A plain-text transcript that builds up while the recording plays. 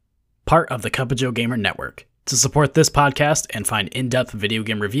part of the Cup of Joe Gamer Network. To support this podcast and find in-depth video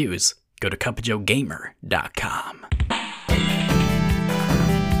game reviews, go to cupofjoegamer.com.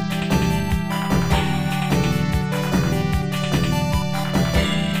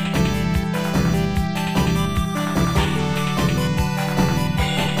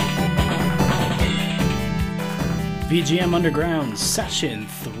 VGM Underground Session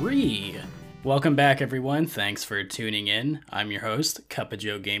 3. Welcome back, everyone. Thanks for tuning in. I'm your host, Cup of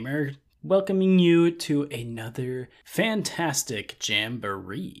Joe Gamer, welcoming you to another fantastic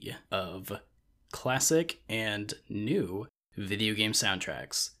jamboree of classic and new video game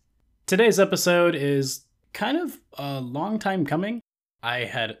soundtracks. Today's episode is kind of a long time coming. I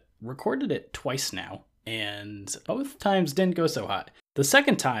had recorded it twice now, and both times didn't go so hot. The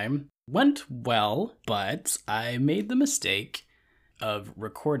second time went well, but I made the mistake of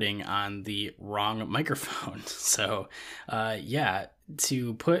recording on the wrong microphone. So,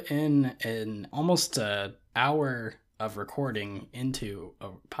 to put in an almost an hour of recording into a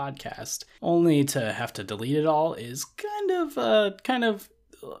podcast, only to have to delete it all, is kind of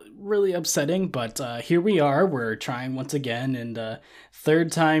really upsetting. But here we are. We're trying once again, and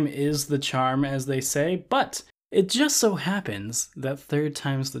third time is the charm, as they say. But it just so happens that third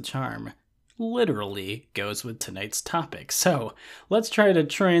time's the charm literally goes with tonight's topic. So let's try to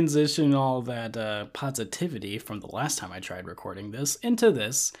transition all that positivity from the last time I tried recording this into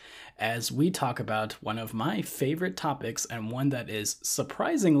this, as we talk about one of my favorite topics and one that is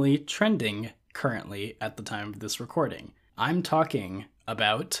surprisingly trending currently at the time of this recording. I'm talking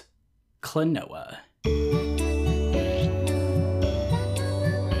about Klonoa.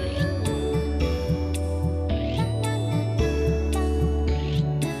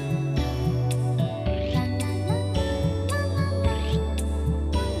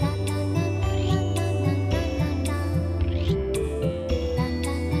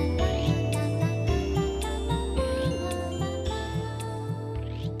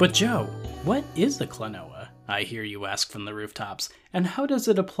 But Joe, what is a Klonoa? I hear you ask from the rooftops. And how does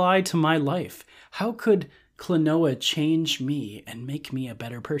it apply to my life? How could Klonoa change me and make me a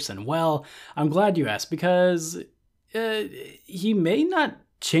better person? Well, I'm glad you asked, because he may not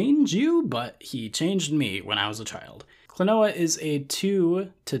change you, but he changed me when I was a child. Klonoa is a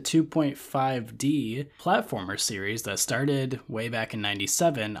 2 to 2.5D platformer series that started way back in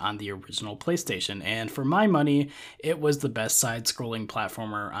 '97 on the original PlayStation, and for my money, it was the best side-scrolling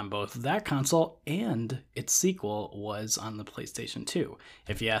platformer on both that console and its sequel was on the PlayStation 2.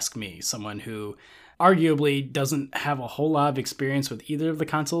 If you ask me, someone who arguably doesn't have a whole lot of experience with either of the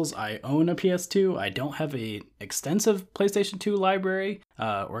consoles. I own a PS2. I don't have an extensive PlayStation 2 library,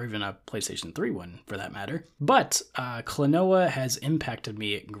 or even a PlayStation 3 one for that matter. But Klonoa has impacted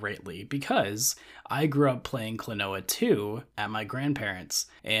me greatly because I grew up playing Klonoa 2 at my grandparents'.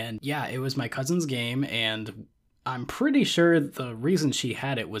 And yeah, it was my cousin's game, and I'm pretty sure the reason she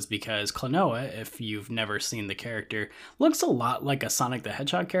had it was because Klonoa, if you've never seen the character, looks a lot like a Sonic the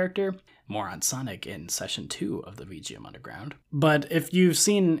Hedgehog character. More on Sonic in Session 2 of the VGM Underground. But if you've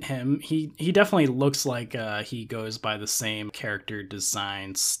seen him, he definitely looks like he goes by the same character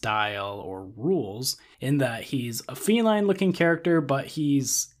design, style, or rules, in that he's a feline-looking character, but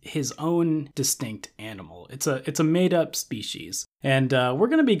he's his own distinct animal. It's a made-up species. And we're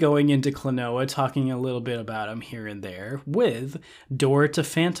going to be going into Klonoa, talking a little bit about him here and there, with Door to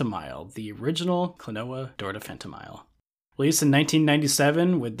Phantomile, the original Klonoa Door to Phantomile. Released in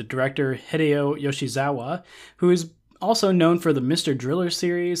 1997 with the director Hideo Yoshizawa, who is also known for the Mr. Driller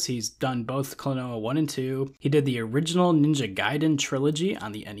series. He's done both Klonoa 1 and 2. He did the original Ninja Gaiden trilogy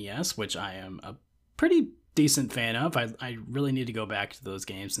on the NES, which I am a pretty decent fan of. I really need to go back to those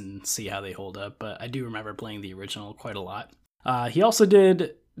games and see how they hold up, but I do remember playing the original quite a lot. He also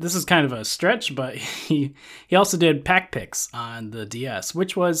did, this is kind of a stretch, but he also did Pac Pix on the DS,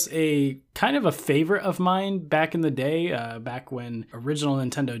 which was a kind of a favorite of mine back in the day, back when original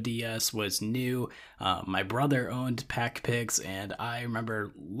Nintendo DS was new. My brother owned Pac Pix, and I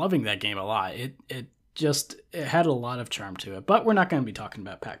remember loving that game a lot. It had a lot of charm to it, but we're not going to be talking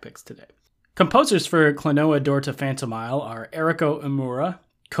about Pac Pix today. Composers for Klonoa Door to Phantomile are Eriko Imura,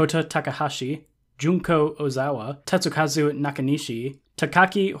 Kota Takahashi, Junko Ozawa, Tetsukazu Nakanishi,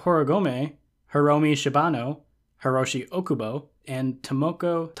 Takaki Horigome, Hiromi Shibano, Hiroshi Okubo, and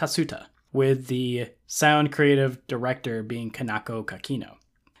Tomoko Tasuta, with the sound creative director being Kanako Kakino.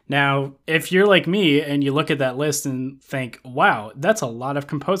 Now, if you're like me and you look at that list and think, wow, that's a lot of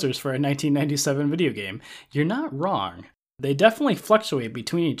composers for a 1997 video game, you're not wrong. They definitely fluctuate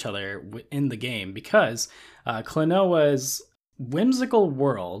between each other in the game because Klonoa's whimsical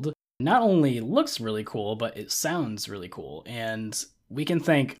world not only looks really cool, but it sounds really cool. And we can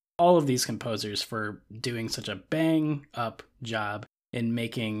think, all of these composers for doing such a bang up job in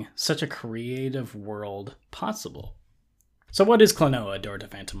making such a creative world possible. So what is Klonoa Door to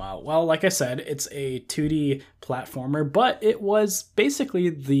Phantom? Well, like I said, it's a 2D platformer, but it was basically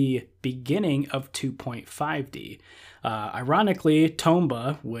the beginning of 2.5D. Ironically,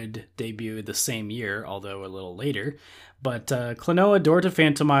 Tomba would debut the same year, although a little later. But Klonoa Door to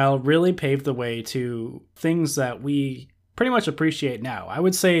Phantom really paved the way to things that we pretty much appreciate now. I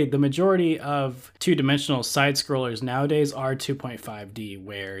would say the majority of two-dimensional side-scrollers nowadays are 2.5D,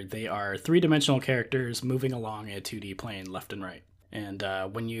 where they are three-dimensional characters moving along a 2D plane left and right. And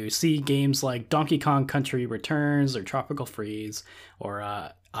when you see games like Donkey Kong Country Returns or Tropical Freeze or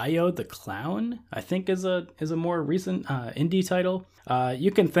Io the Clown, I think is a more recent indie title, you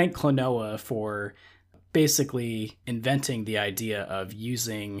can thank Klonoa for basically inventing the idea of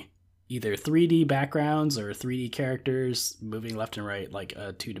using either 3D backgrounds or 3D characters moving left and right like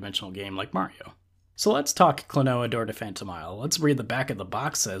a two-dimensional game like Mario. So let's talk Klonoa Door to Phantom Isle. Let's read the back of the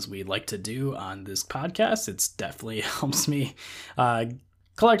box as we like to do on this podcast. It definitely helps me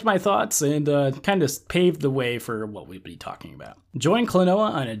collect my thoughts and kind of pave the way for what we'll be talking about. Join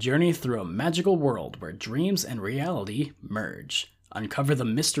Klonoa on a journey through a magical world where dreams and reality merge. Uncover the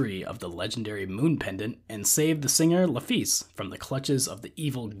mystery of the legendary moon pendant and save the singer Lafis from the clutches of the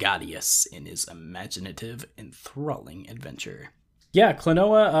evil Gaudius in his imaginative, enthralling adventure. Yeah,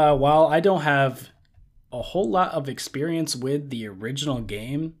 Klonoa, while I don't have a whole lot of experience with the original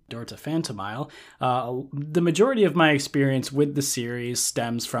game, Door to Phantom Isle, the majority of my experience with the series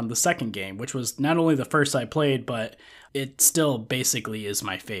stems from the second game, which was not only the first I played, but it still basically is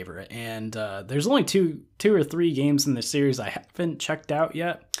my favorite. And there's only two or three games in the series I haven't checked out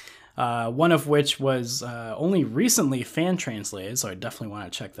yet. One of which was only recently fan translated, so I definitely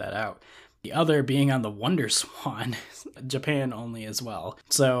want to check that out. The other being on the Wonder Swan, Japan only as well.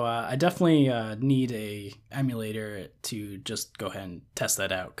 So I definitely need a emulator to just go ahead and test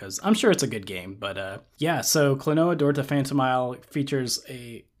that out, because I'm sure it's a good game. But yeah, so Klonoa Door to Phantom Isle features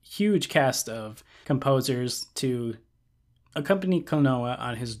a huge cast of composers to accompany Klonoa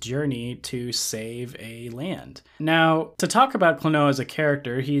on his journey to save a land. Now, to talk about Klonoa as a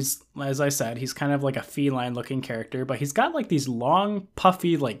character, he's, as I said, he's kind of like a feline-looking character, but he's got like these long,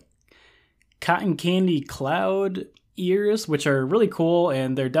 puffy, like cotton candy cloud ears, which are really cool,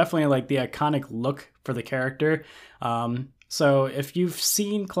 and they're definitely like the iconic look for the character. So if you've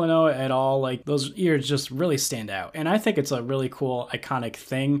seen Klonoa at all, like those ears just really stand out. And I think it's a really cool, iconic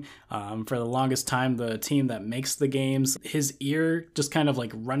thing. For the longest time, the team that makes the games, his ear just kind of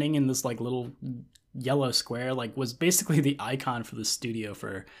like running in this like little yellow square, like was basically the icon for the studio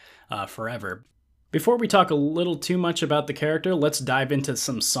for forever. Before we talk a little too much about the character, let's dive into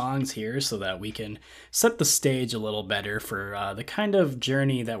some songs here so that we can set the stage a little better for the kind of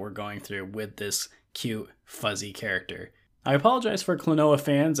journey that we're going through with this cute, fuzzy character. I apologize for Klonoa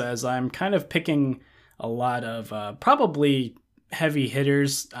fans, as I'm kind of picking a lot of probably heavy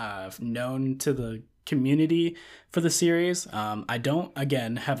hitters known to the community for the series. I don't,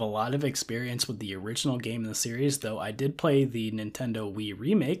 again, have a lot of experience with the original game in the series, though I did play the Nintendo Wii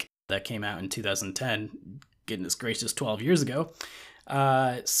remake that came out in 2010, goodness gracious, 12 years ago.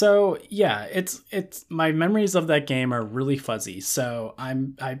 So yeah, it's my memories of that game are really fuzzy. So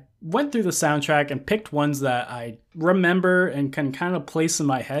I went through the soundtrack and picked ones that I remember and can kind of place in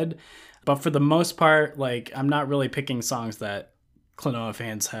my head. But for the most part, like I'm not really picking songs that Klonoa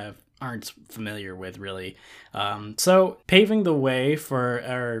fans aren't familiar with, really. So paving the way for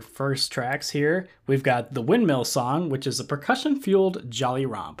our first tracks here, we've got the Windmill Song, which is a percussion-fueled jolly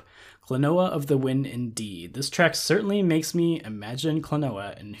romp. Klonoa of the Wind indeed. This track certainly makes me imagine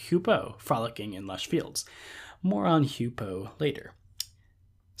Klonoa and Hupo frolicking in lush fields. More on Hupo later.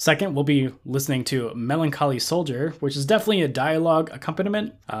 Second, we'll be listening to Melancholy Soldier, which is definitely a dialogue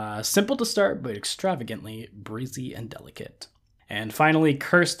accompaniment. Simple to start, but extravagantly breezy and delicate. And finally,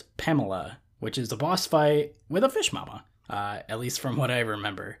 Cursed Pamela, which is a boss fight with a fish mama, at least from what I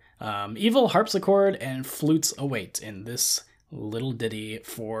remember. Evil harpsichord and flutes await in this little ditty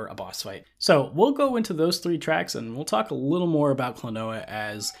for a boss fight. So we'll go into those three tracks and we'll talk a little more about Klonoa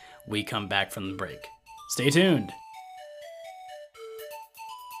as we come back from the break. Stay tuned.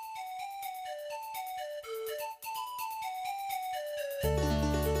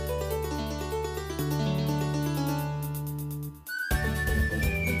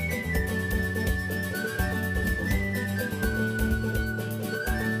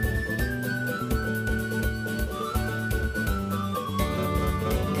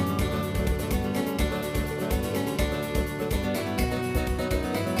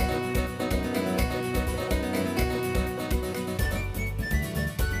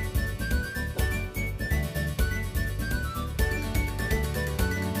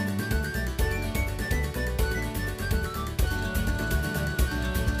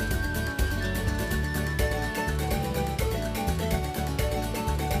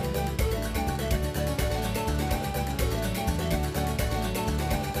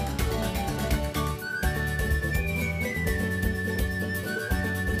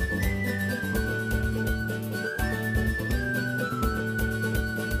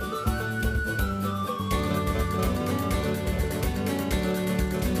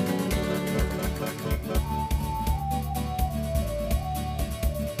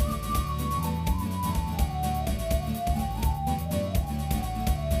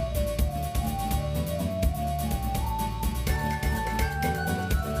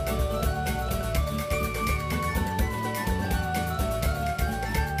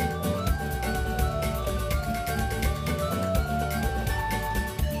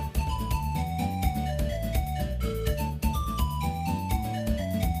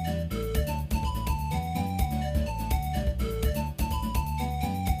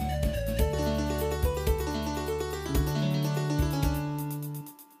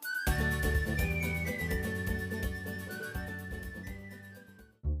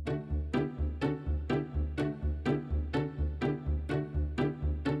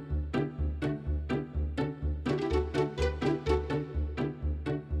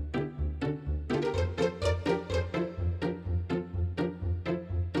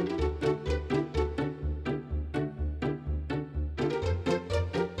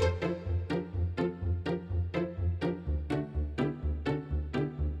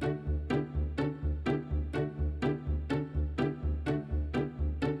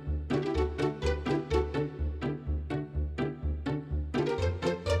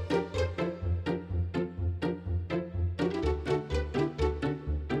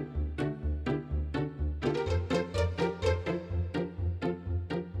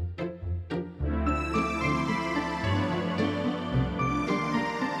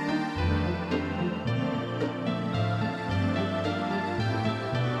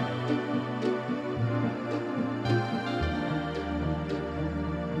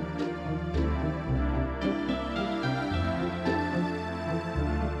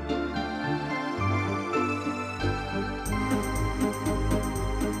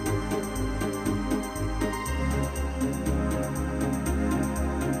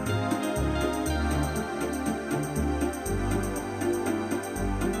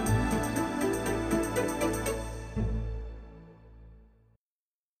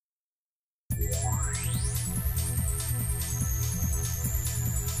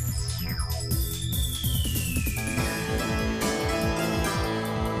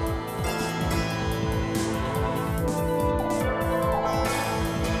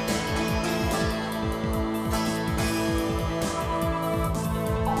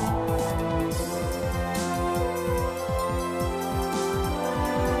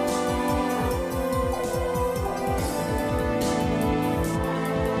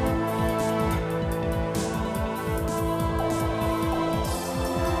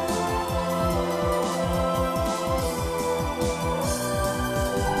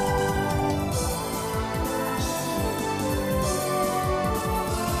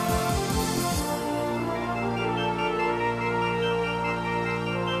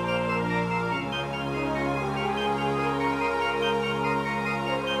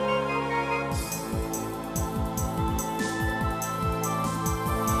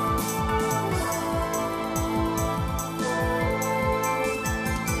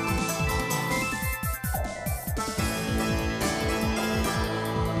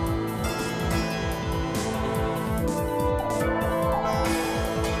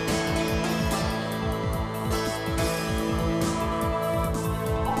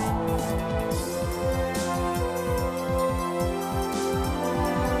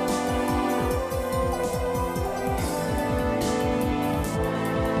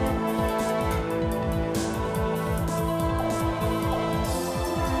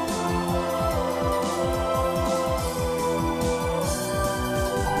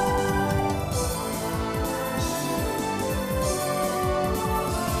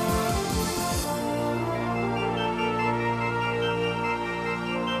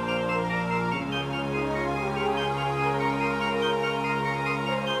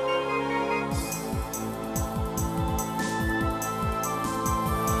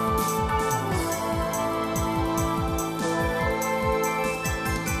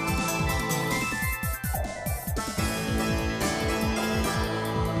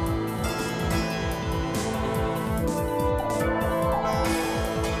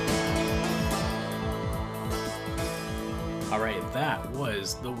 Alright, that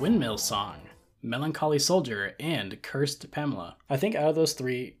was The Windmill Song, Melancholy Soldier, and Cursed Pamela. I think out of those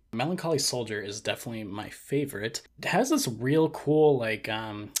three, Melancholy Soldier is definitely my favorite. It has this real cool, like,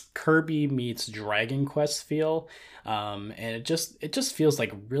 Kirby meets Dragon Quest feel, and it just feels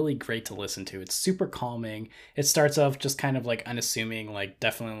like really great to listen to. It's super calming. It starts off just kind of like unassuming, like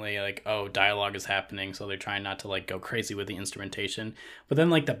definitely like, oh, dialogue is happening, so they're trying not to like go crazy with the instrumentation. But then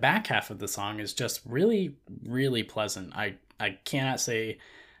like the back half of the song is just really, really pleasant. I cannot say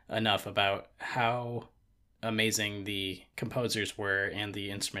enough about how amazing the composers were and the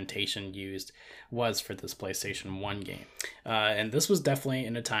instrumentation used was for this PlayStation 1 game. And this was definitely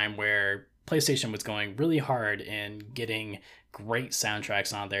in a time where PlayStation was going really hard in getting great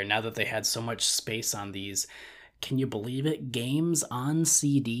soundtracks on there now that they had so much space on these, can you believe it, games on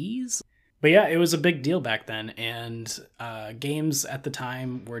CDs? But yeah, it was a big deal back then, and games at the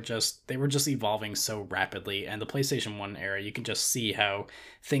time were just evolving so rapidly. And the PlayStation 1 era, you can just see how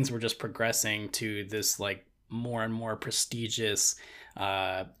things were just progressing to this like more and more prestigious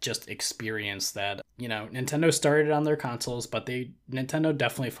just experience that, you know, Nintendo started on their consoles, but Nintendo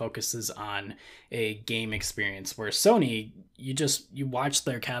definitely focuses on a game experience, where Sony, you watch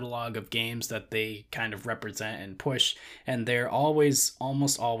their catalog of games that they kind of represent and push, and they're almost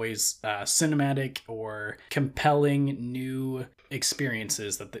always cinematic or compelling new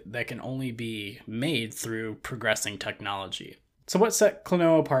experiences that can only be made through progressing technology. So what set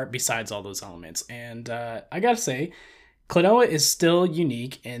Klonoa apart besides all those elements? And I gotta say, Klonoa is still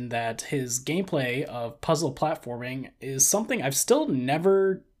unique in that his gameplay of puzzle platforming is something I've still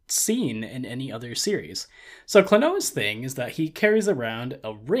never seen in any other series. So Klonoa's thing is that he carries around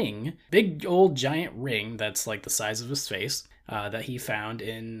a ring, big old giant ring that's like the size of his face, that he found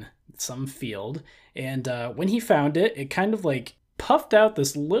in some field. And when he found it, it kind of like puffed out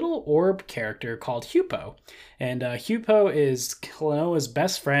this little orb character called Hupo. And Hupo is Klonoa's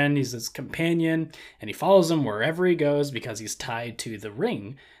best friend. He's his companion, and he follows him wherever he goes because he's tied to the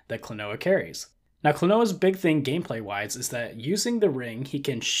ring that Klonoa carries. Now, Klonoa's big thing gameplay-wise is that using the ring, he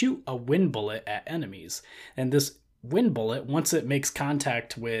can shoot a wind bullet at enemies. And this wind bullet, once it makes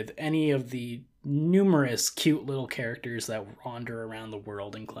contact with any of the numerous cute little characters that wander around the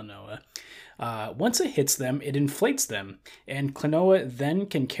world in Klonoa, once it hits them, it inflates them, and Klonoa then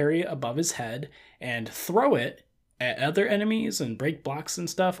can carry it above his head and throw it at other enemies and break blocks and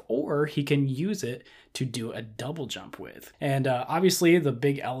stuff, or he can use it to do a double jump with. And obviously the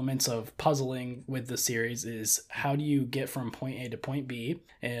big elements of puzzling with the series is how do you get from point A to point B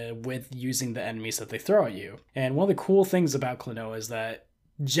with using the enemies that they throw at you. And one of the cool things about Klonoa is that,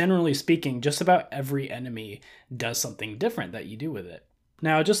 generally speaking, just about every enemy does something different that you do with it.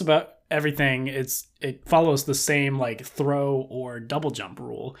 Now, just about everything, it follows the same like throw or double jump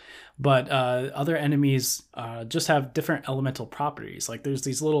rule, but other enemies just have different elemental properties. Like there's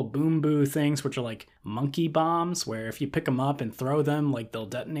these little boom boo things which are like monkey bombs, where if you pick them up and throw them, like they'll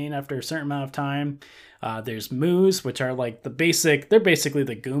detonate after a certain amount of time. There's moos, which are like they're basically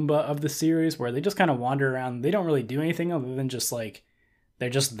the Goomba of the series, where they just kind of wander around. They don't really do anything other than just like, they're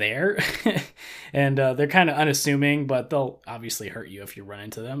just there. And they're kind of unassuming, but they'll obviously hurt you if you run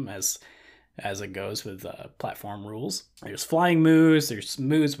into them, as it goes with platform rules. There's flying moos, there's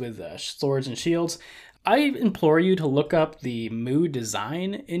moos with swords and shields. I implore you to look up the moo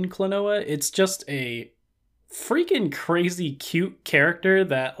design in Klonoa. It's just a freaking crazy cute character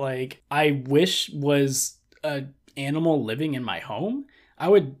that like I wish was an animal living in my home. I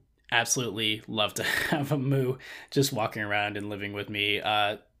would absolutely love to have a moo just walking around and living with me.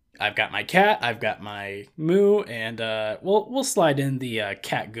 I've got my cat, I've got my moo, and we'll slide in the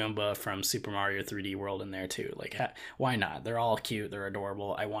cat Goomba from Super Mario 3D World in there too. Like, why not? They're all cute, they're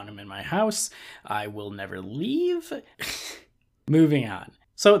adorable. I want them in my house. I will never leave. Moving on.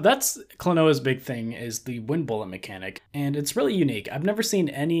 So that's Klonoa's big thing, is the wind bullet mechanic, and it's really unique. I've never seen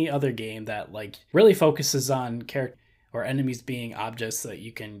any other game that like really focuses on character or enemies being objects that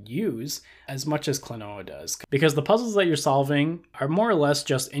you can use as much as Klonoa does. Because the puzzles that you're solving are more or less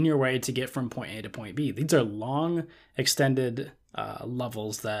just in your way to get from point A to point B. These are long, extended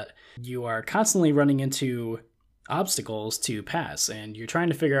levels that you are constantly running into obstacles to pass, and you're trying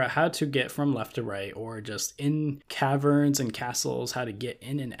to figure out how to get from left to right, or just in caverns and castles, how to get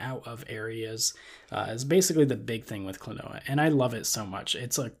in and out of areas. Is basically the big thing with Klonoa, and I love it so much.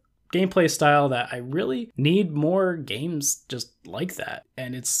 It's a gameplay style that I really need more games just like that.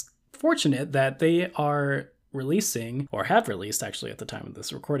 And it's fortunate that they are releasing, or have released actually at the time of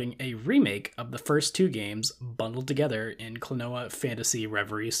this recording, a remake of the first two games bundled together in Klonoa Fantasy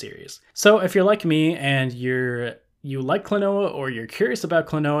Reverie series. So if you're like me and you're you like Klonoa or you're curious about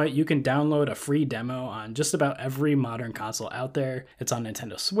Klonoa, you can download a free demo on just about every modern console out there. It's on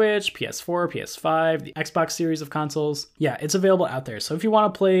Nintendo Switch, PS4, PS5, the Xbox series of consoles. Yeah, it's available out there. So if you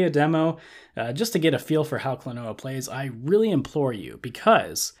want to play a demo, just to get a feel for how Klonoa plays, I really implore you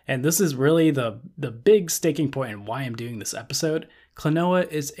because, and this is really the big staking point in why I'm doing this episode, Klonoa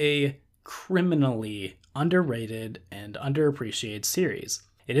is a criminally underrated and underappreciated series.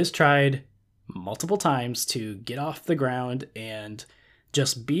 It is tried multiple times to get off the ground and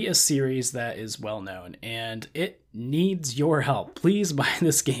just be a series that is well known, and it needs your help. Please buy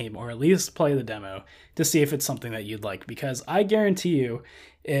this game or at least play the demo to see if it's something that you'd like, because I guarantee you,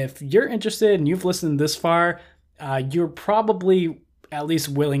 if you're interested and you've listened this far, you're probably at least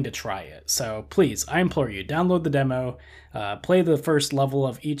willing to try it. So please, I implore you, download the demo, play the first level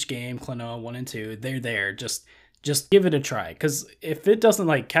of each game, Klonoa 1 and 2. They're there. Just give it a try, because if it doesn't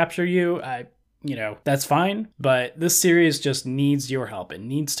like capture you, that's fine, but this series just needs your help. It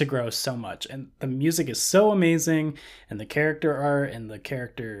needs to grow so much, and the music is so amazing, and the character art and the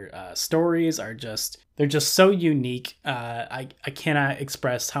character stories are they're just so unique. I cannot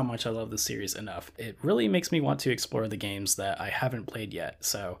express how much I love this series enough. It really makes me want to explore the games that I haven't played yet,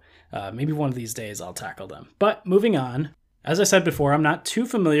 so maybe one of these days I'll tackle them. But moving on, as I said before, I'm not too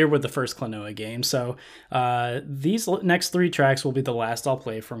familiar with the first Klonoa game, so these next 3 tracks will be the last I'll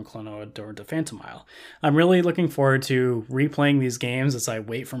play from Klonoa Door to Phantomile. I'm really looking forward to replaying these games as I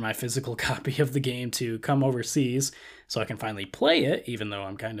wait for my physical copy of the game to come overseas so I can finally play it, even though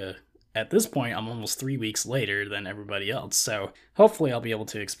at this point, I'm almost 3 weeks later than everybody else, so hopefully I'll be able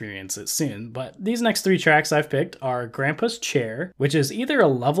to experience it soon. But these next 3 tracks I've picked are Grandpa's Chair, which is either a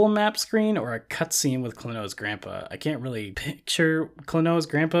level map screen or a cutscene with Klonoa's grandpa. I can't really picture Klonoa's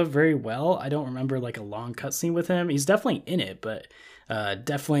grandpa very well. I don't remember like a long cutscene with him. He's definitely in it, but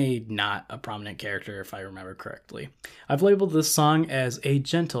definitely not a prominent character if I remember correctly. I've labeled this song as a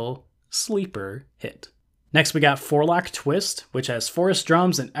gentle sleeper hit. Next, we got Forelock Twist, which has forest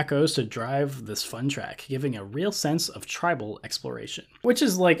drums and echoes to drive this fun track, giving a real sense of tribal exploration. Which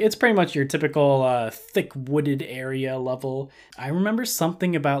is it's pretty much your typical thick wooded area level. I remember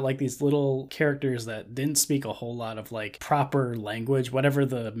something about these little characters that didn't speak a whole lot of proper language, whatever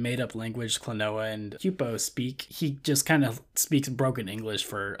the made-up language Klonoa and Hupo speak. He just kind of speaks broken English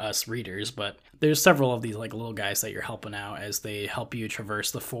for us readers, but there's several of these little guys that you're helping out as they help you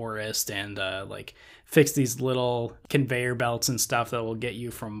traverse the forest and fix these little conveyor belts and stuff that will get you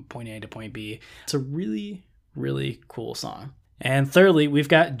from point A to point B. It's a really, really cool song. And thirdly, we've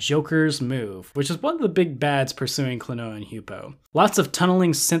got Joker's Move, which is one of the big bads pursuing Klonoa and Hupo. Lots of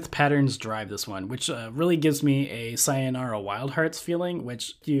tunneling synth patterns drive this one, which really gives me a Sayonara Wild Hearts feeling,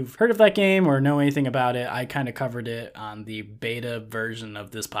 which if you've heard of that game or know anything about it, I kind of covered it on the beta version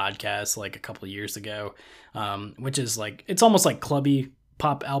of this podcast a couple of years ago, which is it's almost like clubby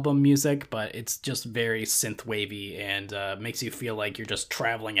pop album music, but it's just very synth wavy and makes you feel like you're just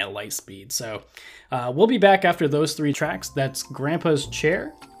traveling at light speed. So we'll be back after those 3 tracks. That's Grandpa's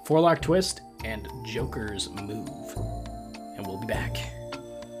Chair, Forelock Twist, and Joker's Move. And we'll be back.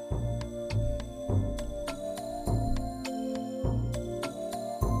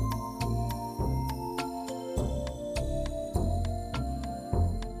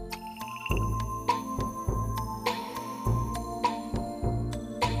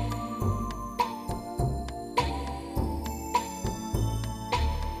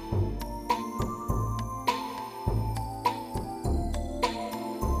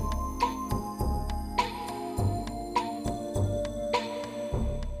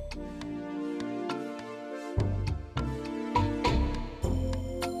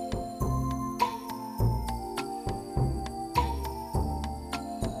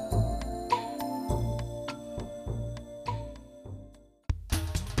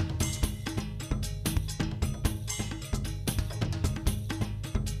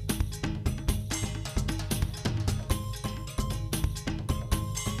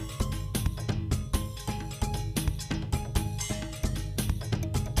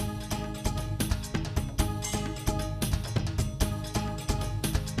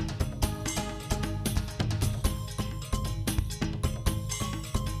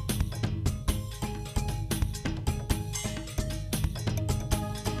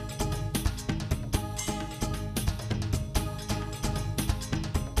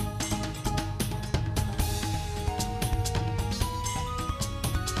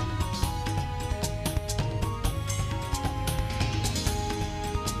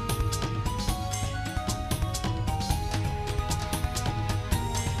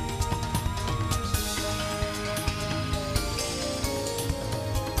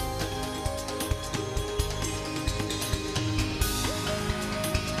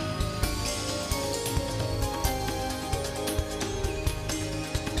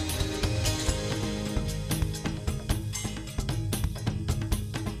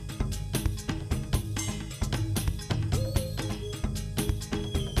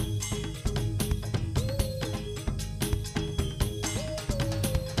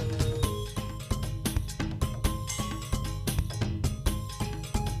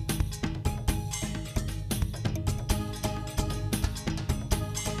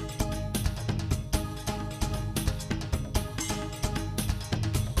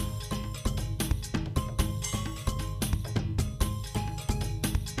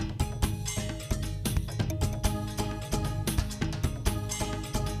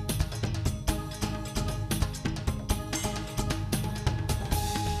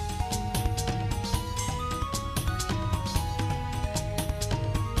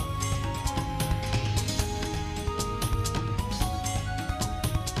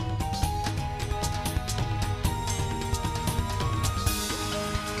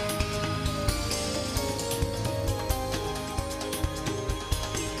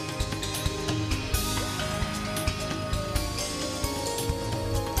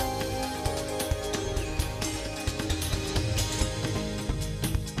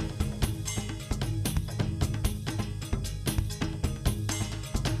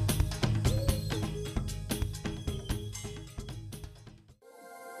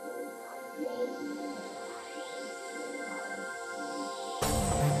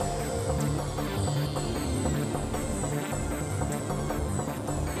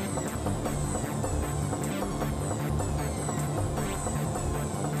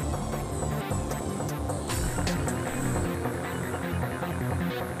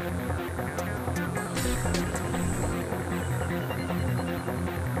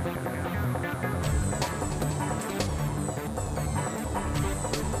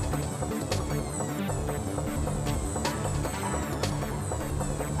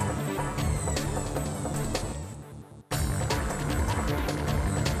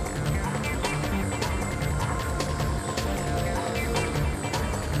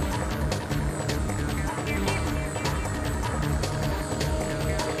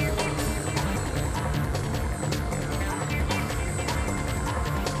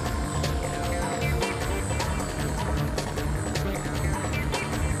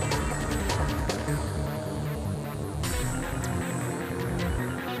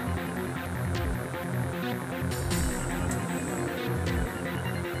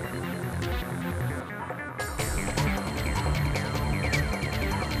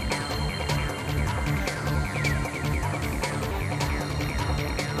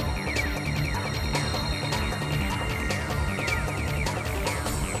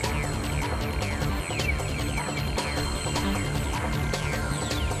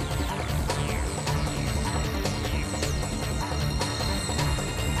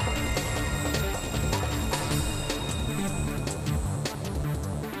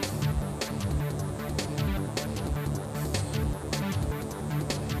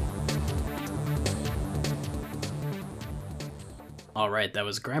 All right, that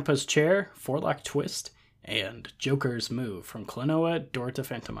was Grandpa's Chair, Forelock Twist, and Joker's Move from Klonoa, Door to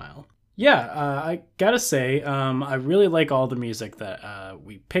Phantomile. Yeah, I gotta say, I really like all the music that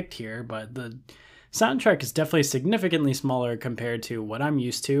we picked here, but the soundtrack is definitely significantly smaller compared to what I'm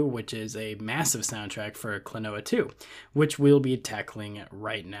used to, which is a massive soundtrack for Klonoa 2, which we'll be tackling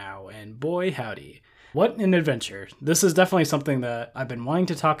right now. And boy, howdy. What an adventure. This is definitely something that I've been wanting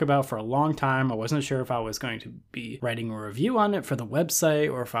to talk about for a long time. I wasn't sure if I was going to be writing a review on it for the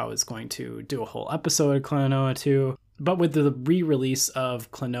website or if I was going to do a whole episode of Klonoa 2. But with the re-release of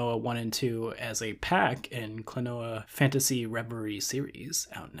Klonoa 1 and 2 as a pack in Klonoa Fantasy Reverie series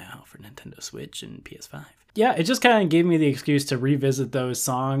out now for Nintendo Switch and PS5. Yeah, it just kind of gave me the excuse to revisit those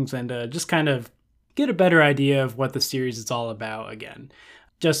songs and just kind of get a better idea of what the series is all about again.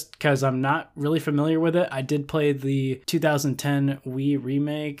 Just because I'm not really familiar with it. I did play the 2010 Wii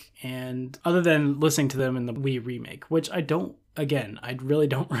remake, and other than listening to them in the Wii remake, which I really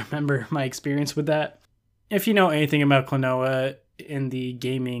don't remember my experience with that. If you know anything about Klonoa in the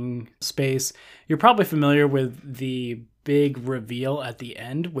gaming space, you're probably familiar with the big reveal at the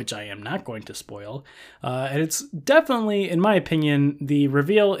end, which I am not going to spoil. And it's definitely, in my opinion, the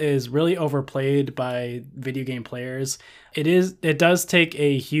reveal is really overplayed by video game players. It does take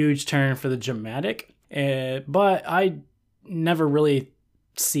a huge turn for the dramatic, but I never really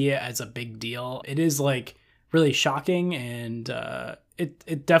see it as a big deal. It is like really shocking, and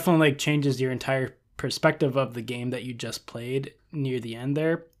it definitely like changes your entire perspective of the game that you just played near the end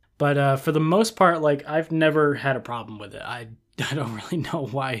there. But for the most part, like, I've never had a problem with it. I don't really know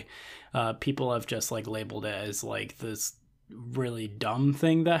why people have just like labeled it as like this really dumb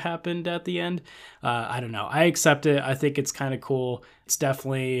thing that happened at the end. I don't know. I accept it. I think it's kind of cool. It's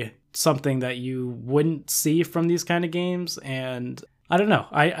definitely something that you wouldn't see from these kind of games. And I don't know.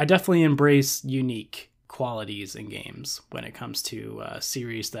 I definitely embrace unique qualities in games when it comes to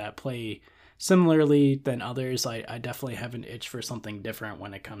series that play similarly than others. I definitely have an itch for something different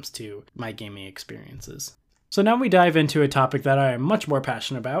when it comes to my gaming experiences. So now we dive into a topic that I am much more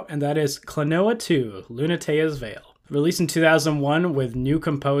passionate about, and that is Klonoa 2, Lunatea's Veil. Released in 2001 with new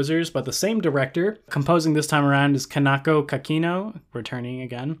composers, but the same director. Composing this time around is Kanako Kakino, returning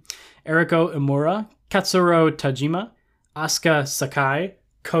again, Eriko Imura, Katsuro Tajima, Asuka Sakai,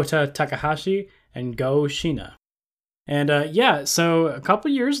 Kota Takahashi, and Go Shina. And so a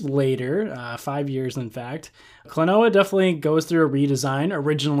couple years later, 5 years in fact, Klonoa definitely goes through a redesign.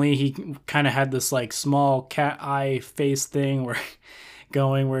 Originally, he kind of had this like small cat eye face thing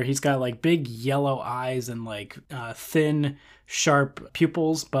where he's got like big yellow eyes and like thin, sharp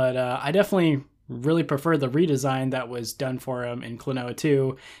pupils. But I definitely really prefer the redesign that was done for him in Klonoa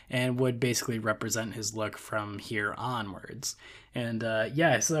 2 and would basically represent his look from here onwards. And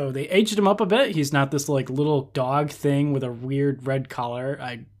so they aged him up a bit. He's not this like little dog thing with a weird red collar.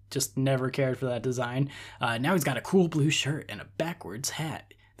 I just never cared for that design. Now he's got a cool blue shirt and a backwards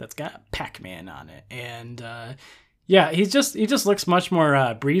hat that's got Pac-Man on it. And he just looks much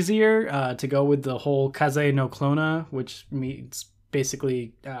more breezier to go with the whole Kaze no Clona, which means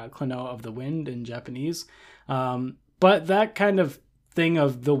basically Klonoa of the Wind in Japanese. But that kind of thing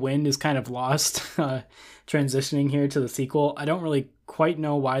of the wind is kind of lost transitioning here to the sequel. I don't really quite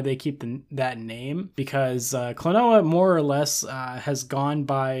know why they keep that name, because Klonoa more or less has gone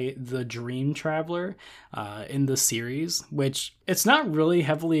by the Dream Traveler in the series, which it's not really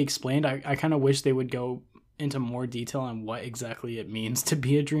heavily explained. I kind of wish they would go into more detail on what exactly it means to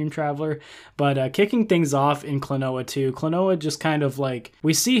be a dream traveler. But kicking things off in Klonoa 2, Klonoa just kind of like,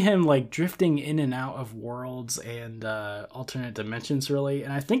 we see him like drifting in and out of worlds and alternate dimensions really.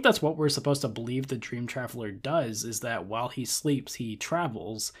 And I think that's what we're supposed to believe the dream traveler does, is that while he sleeps, he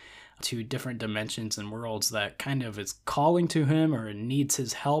travels to different dimensions and worlds that kind of is calling to him or needs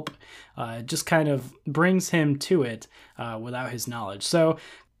his help. Just kind of brings him to it without his knowledge. So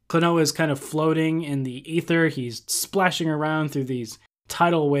Klonoa is kind of floating in the ether. He's splashing around through these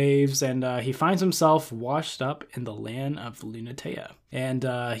tidal waves, and he finds himself washed up in the land of Lunatea. And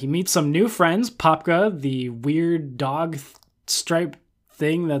he meets some new friends, Popka, the weird dog striped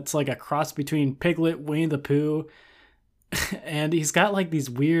thing that's like a cross between Piglet, Winnie the Pooh, and he's got like these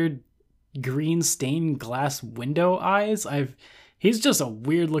weird green stained glass window eyes. He's just a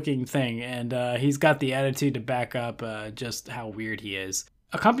weird looking thing, and he's got the attitude to back up just how weird he is.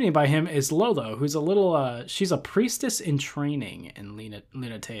 Accompanied by him is Lolo, who's she's a priestess in training in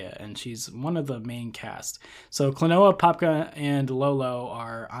Lunatea, and she's one of the main cast. So Klonoa, Popka, and Lolo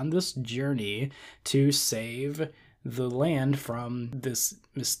are on this journey to save the land from this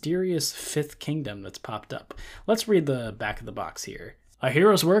mysterious fifth kingdom that's popped up. Let's read the back of the box here. A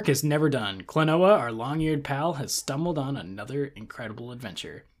hero's work is never done. Klonoa, our long-eared pal, has stumbled on another incredible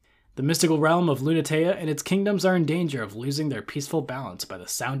adventure. The mystical realm of Lunatea and its kingdoms are in danger of losing their peaceful balance by the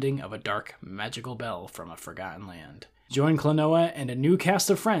sounding of a dark, magical bell from a forgotten land. Join Klonoa and a new cast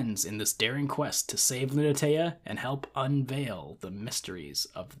of friends in this daring quest to save Lunatea and help unveil the mysteries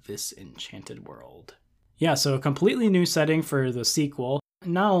of this enchanted world. Yeah, so a completely new setting for the sequel.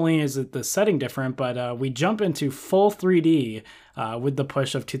 Not only is it the setting different, but we jump into full 3D with the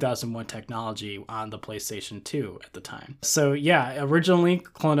push of 2001 technology on the PlayStation 2 at the time. So yeah, originally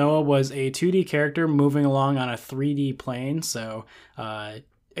Klonoa was a 2D character moving along on a 3D plane. So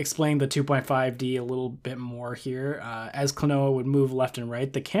explain the 2.5D a little bit more here. As Klonoa would move left and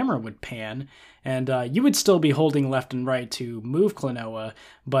right, the camera would pan, and you would still be holding left and right to move Klonoa,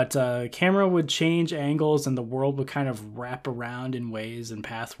 but camera would change angles and the world would kind of wrap around in ways and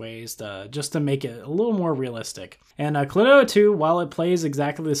pathways just to make it a little more realistic. And Klonoa 2, while it plays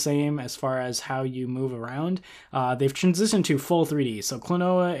exactly the same as far as how you move around, they've transitioned to full 3D. So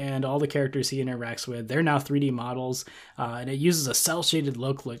Klonoa and all the characters he interacts with, they're now 3D models, and it uses a cel-shaded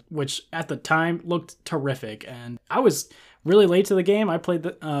look, which at the time looked terrific. And I was really late to the game. I played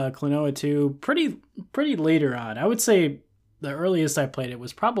the Klonoa 2 pretty later on. I would say the earliest I played it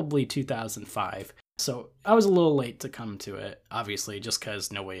was probably 2005. So I was a little late to come to it, obviously, just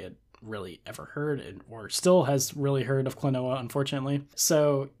because no way had really ever heard it, or still has really heard of Klonoa, unfortunately.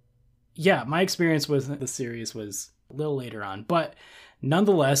 So yeah, my experience with the series was a little later on, but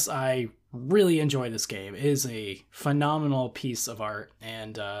nonetheless, I really enjoy this game. It is a phenomenal piece of art,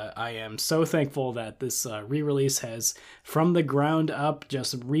 and I am so thankful that this re-release has, from the ground up,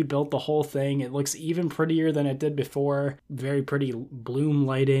 just rebuilt the whole thing. It looks even prettier than it did before. Very pretty bloom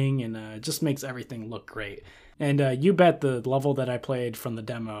lighting, and just makes everything look great. And you bet the level that I played from the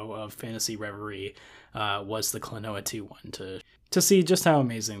demo of Fantasy Reverie was the Klonoa 2 one, to see just how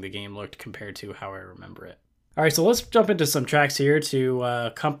amazing the game looked compared to how I remember it. All right, so let's jump into some tracks here to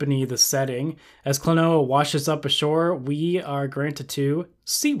accompany the setting. As Klonoa washes up ashore, we are granted to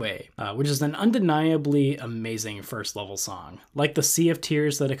Seaway, which is an undeniably amazing first level song. Like the Sea of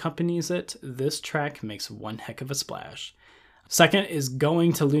Tears that accompanies it, this track makes one heck of a splash. Second is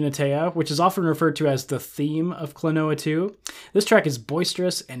Going to Lunatea, which is often referred to as the theme of Klonoa 2. This track is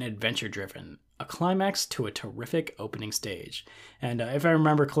boisterous and adventure-driven, a climax to a terrific opening stage. And if I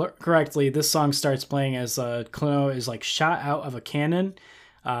remember correctly, this song starts playing as Klonoa is like shot out of a cannon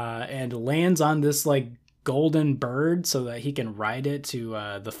and lands on this like golden bird so that he can ride it to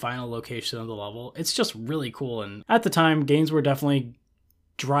the final location of the level. It's just really cool. And at the time, games were definitely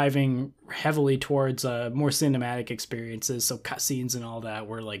driving heavily towards more cinematic experiences, so cutscenes and all that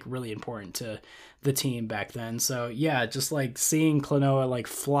were like really important to the team back then. So yeah, just like seeing Klonoa like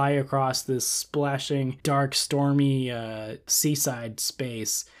fly across this splashing, dark, stormy seaside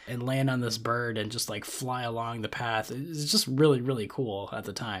space and land on this bird and just like fly along the path, it's just really, really cool at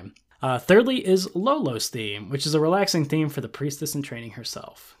the time. Thirdly is Lolo's theme, which is a relaxing theme for the priestess in training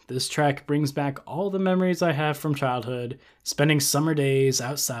herself. This track brings back all the memories I have from childhood, spending summer days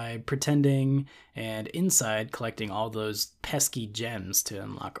outside pretending and inside collecting all those pesky gems to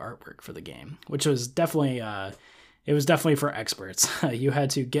unlock artwork for the game, which was definitely it was definitely for experts. You had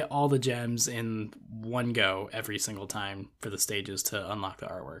to get all the gems in one go every single time for the stages to unlock the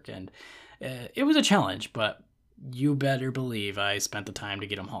artwork, and it was a challenge, but you better believe I spent the time to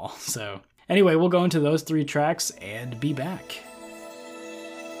get them all. So anyway, we'll go into those three tracks and be back.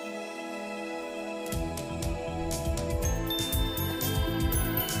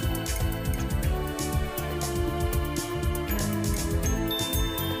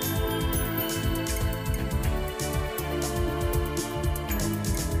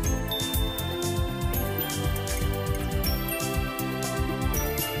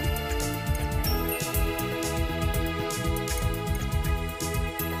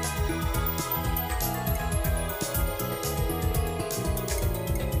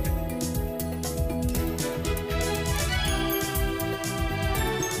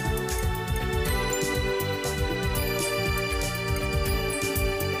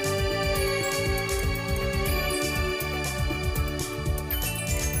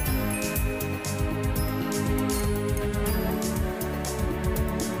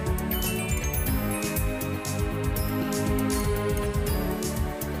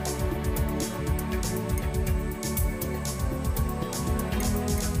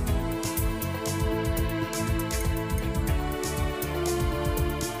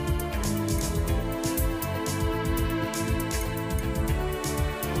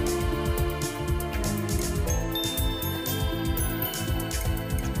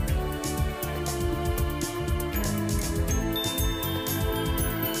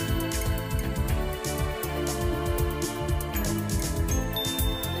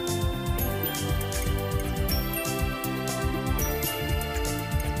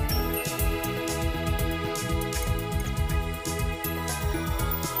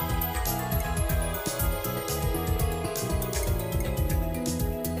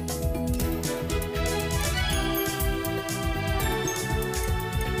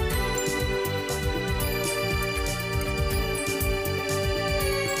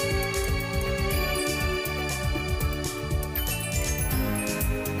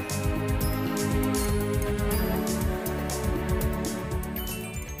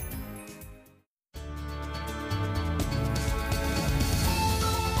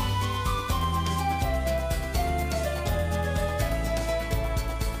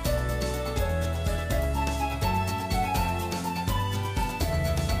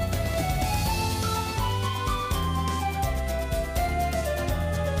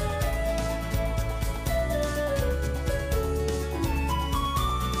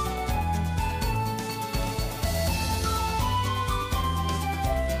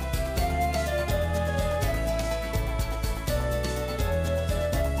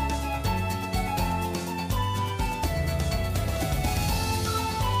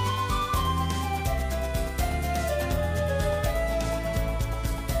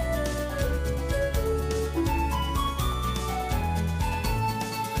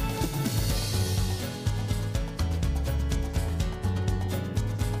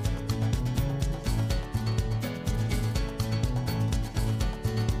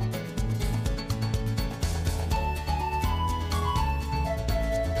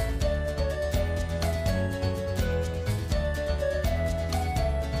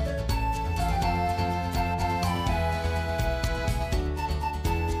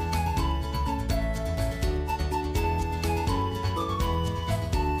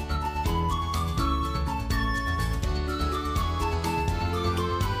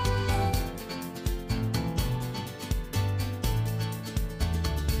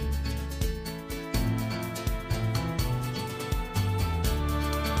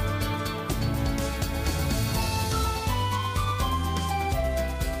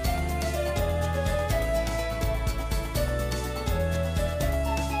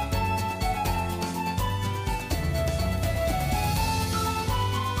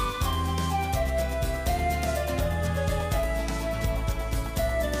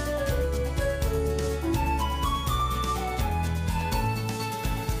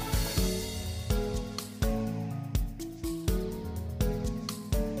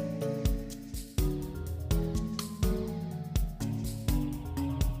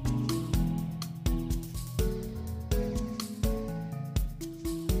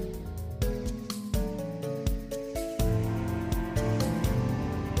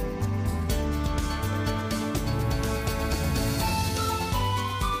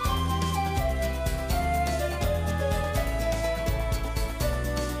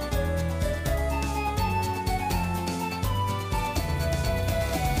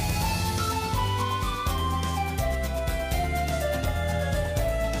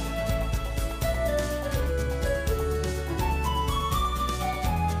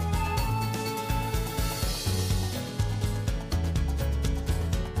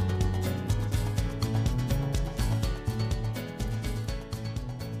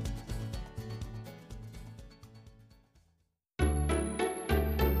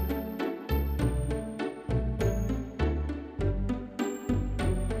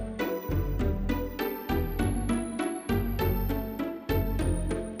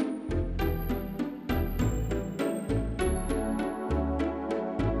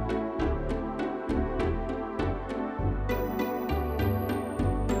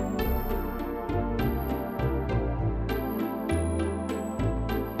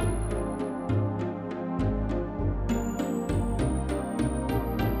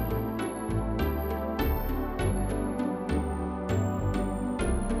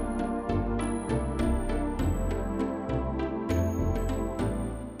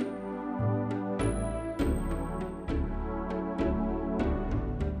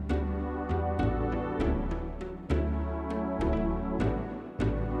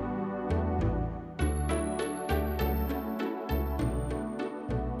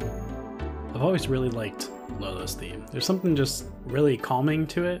 I've always really liked Lolo's theme. There's something just really calming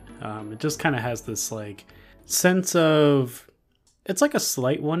to it. It just kind of has this like sense of, it's like a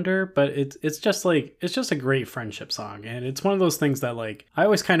slight wonder, but it's just a great friendship song. And it's one of those things that like I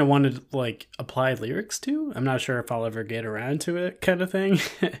always kind of wanted to like apply lyrics to. I'm not sure if I'll ever get around to it, kind of thing.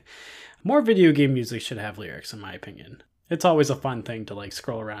 More video game music should have lyrics, in my opinion. It's always a fun thing to like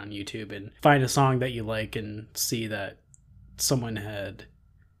scroll around YouTube and find a song that you like and see that someone had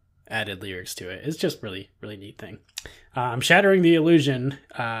added lyrics to it. It's just really, really neat thing. I'm shattering the illusion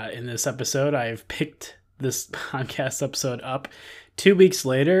in this episode. I've picked this podcast episode up 2 weeks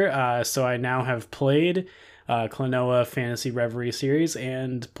later, so I now have played Klonoa Fantasy Reverie series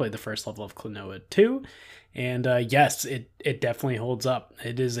and played the first level of Klonoa 2. And yes, it definitely holds up.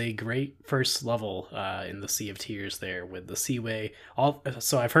 It is a great first level in the Sea of Tears there with the Seaway.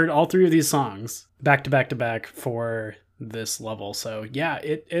 So I've heard all 3 of these songs back to back to back for this level. So yeah,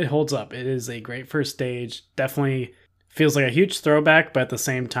 it holds up. It is a great first stage. Definitely feels like a huge throwback, but at the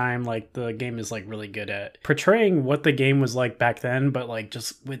same time, like the game is like really good at portraying what the game was like back then, but like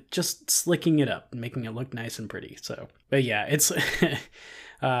just slicking it up and making it look nice and pretty. So, but yeah, it's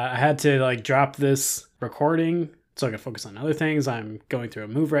I had to like drop this recording so I can focus on other things. I'm going through a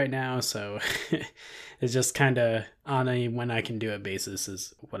move right now, so it's just kind of on a when I can do it basis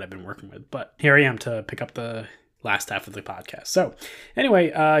is what I've been working with. But here I am to pick up the last half of the podcast. So anyway,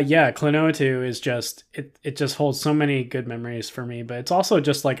 yeah, Klonoa 2 is just, it just holds so many good memories for me, but it's also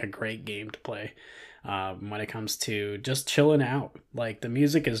just like a great game to play when it comes to just chilling out. Like the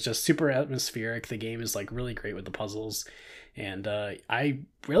music is just super atmospheric. The game is like really great with the puzzles. And I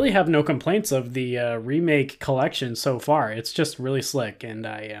really have no complaints of the remake collection so far. It's just really slick, and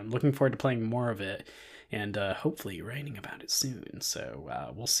I am looking forward to playing more of it. And hopefully writing about it soon.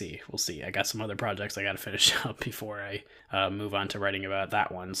 So we'll see. I got some other projects I got to finish up before I move on to writing about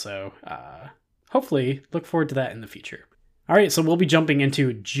that one. So hopefully look forward to that in the future. All right, so we'll be jumping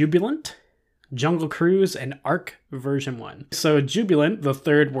into Jubilant, Jungle Cruise, and Ark version 1. So Jubilant, the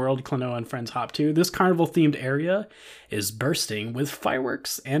third world Klonoa and Friends hop to, this carnival-themed area is bursting with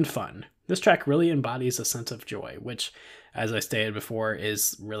fireworks and fun. This track really embodies a sense of joy, which, as I stated before,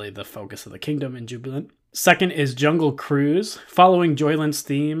 is really the focus of the kingdom in Jubilant. Second is Jungle Cruise. Following Joylant's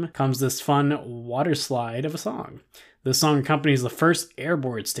theme comes this fun water slide of a song. This song accompanies the first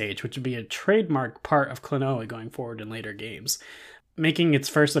airboard stage, which would be a trademark part of Klonoa going forward in later games. Making its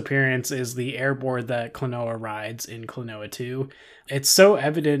first appearance is the airboard that Klonoa rides in Klonoa 2. It's so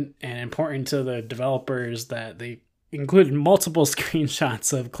evident and important to the developers that they included multiple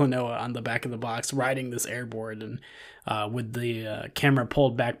screenshots of Klonoa on the back of the box riding this airboard, and with the camera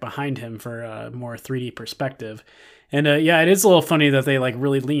pulled back behind him for a more 3D perspective. And yeah, it is a little funny that they like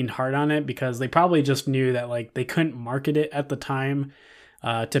really leaned hard on it, because they probably just knew that like they couldn't market it at the time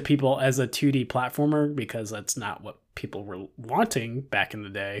to people as a 2D platformer, because that's not what people were wanting back in the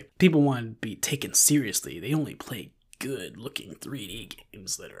day. People wanted to be taken seriously. They only play good looking 3D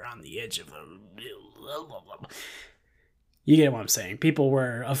games that are on the edge of a... You get what I'm saying. People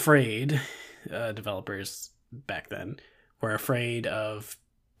were afraid, developers back then were afraid of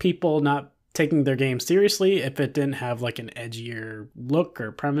people not taking their game seriously if it didn't have like an edgier look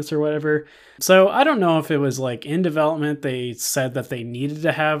or premise or whatever. So I don't know if it was like in development they said that they needed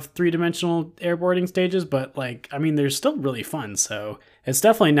to have 3-dimensional airboarding stages, but like, I mean, they're still really fun. So it's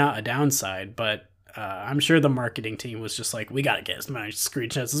definitely not a downside, but I'm sure the marketing team was just like, we got to get as many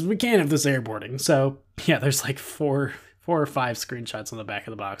screenshots as we can of this airboarding. So yeah, there's like four or five screenshots on the back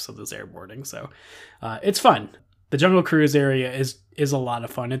of the box of this airboarding. So it's fun. The Jungle Cruise area is a lot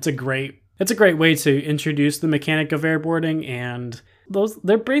of fun. It's a great way to introduce the mechanic of airboarding, and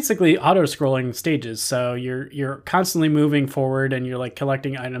they're basically auto-scrolling stages. So you're constantly moving forward, and you're like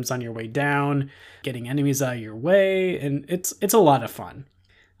collecting items on your way down, getting enemies out of your way, and it's a lot of fun.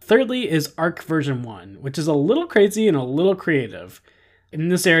 Thirdly is Ark version 1, which is a little crazy and a little creative. In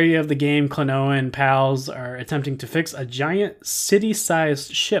this area of the game, Klonoa and pals are attempting to fix a giant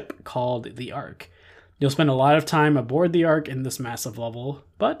city-sized ship called the Ark. You'll spend a lot of time aboard the Ark in this massive level,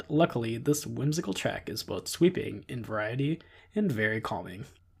 but luckily this whimsical track is both sweeping in variety and very calming.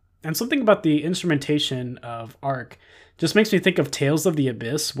 And something about the instrumentation of Ark just makes me think of Tales of the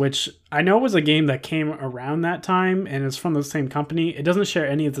Abyss, which I know was a game that came around that time and is from the same company. It doesn't share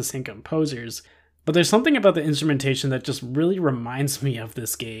any of the same composers, but there's something about the instrumentation that just really reminds me of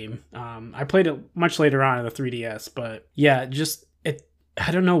this game. I played it much later on in the 3DS, but yeah,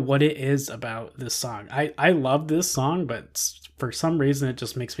 I don't know what it is about this song. I love this song, but for some reason it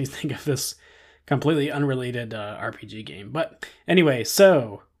just makes me think of this completely unrelated RPG game. But anyway,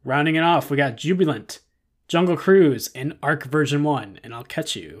 so rounding it off, we got Jubilant, Jungle Cruise, and Ark version 1, and I'll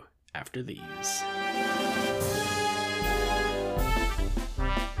catch you after these.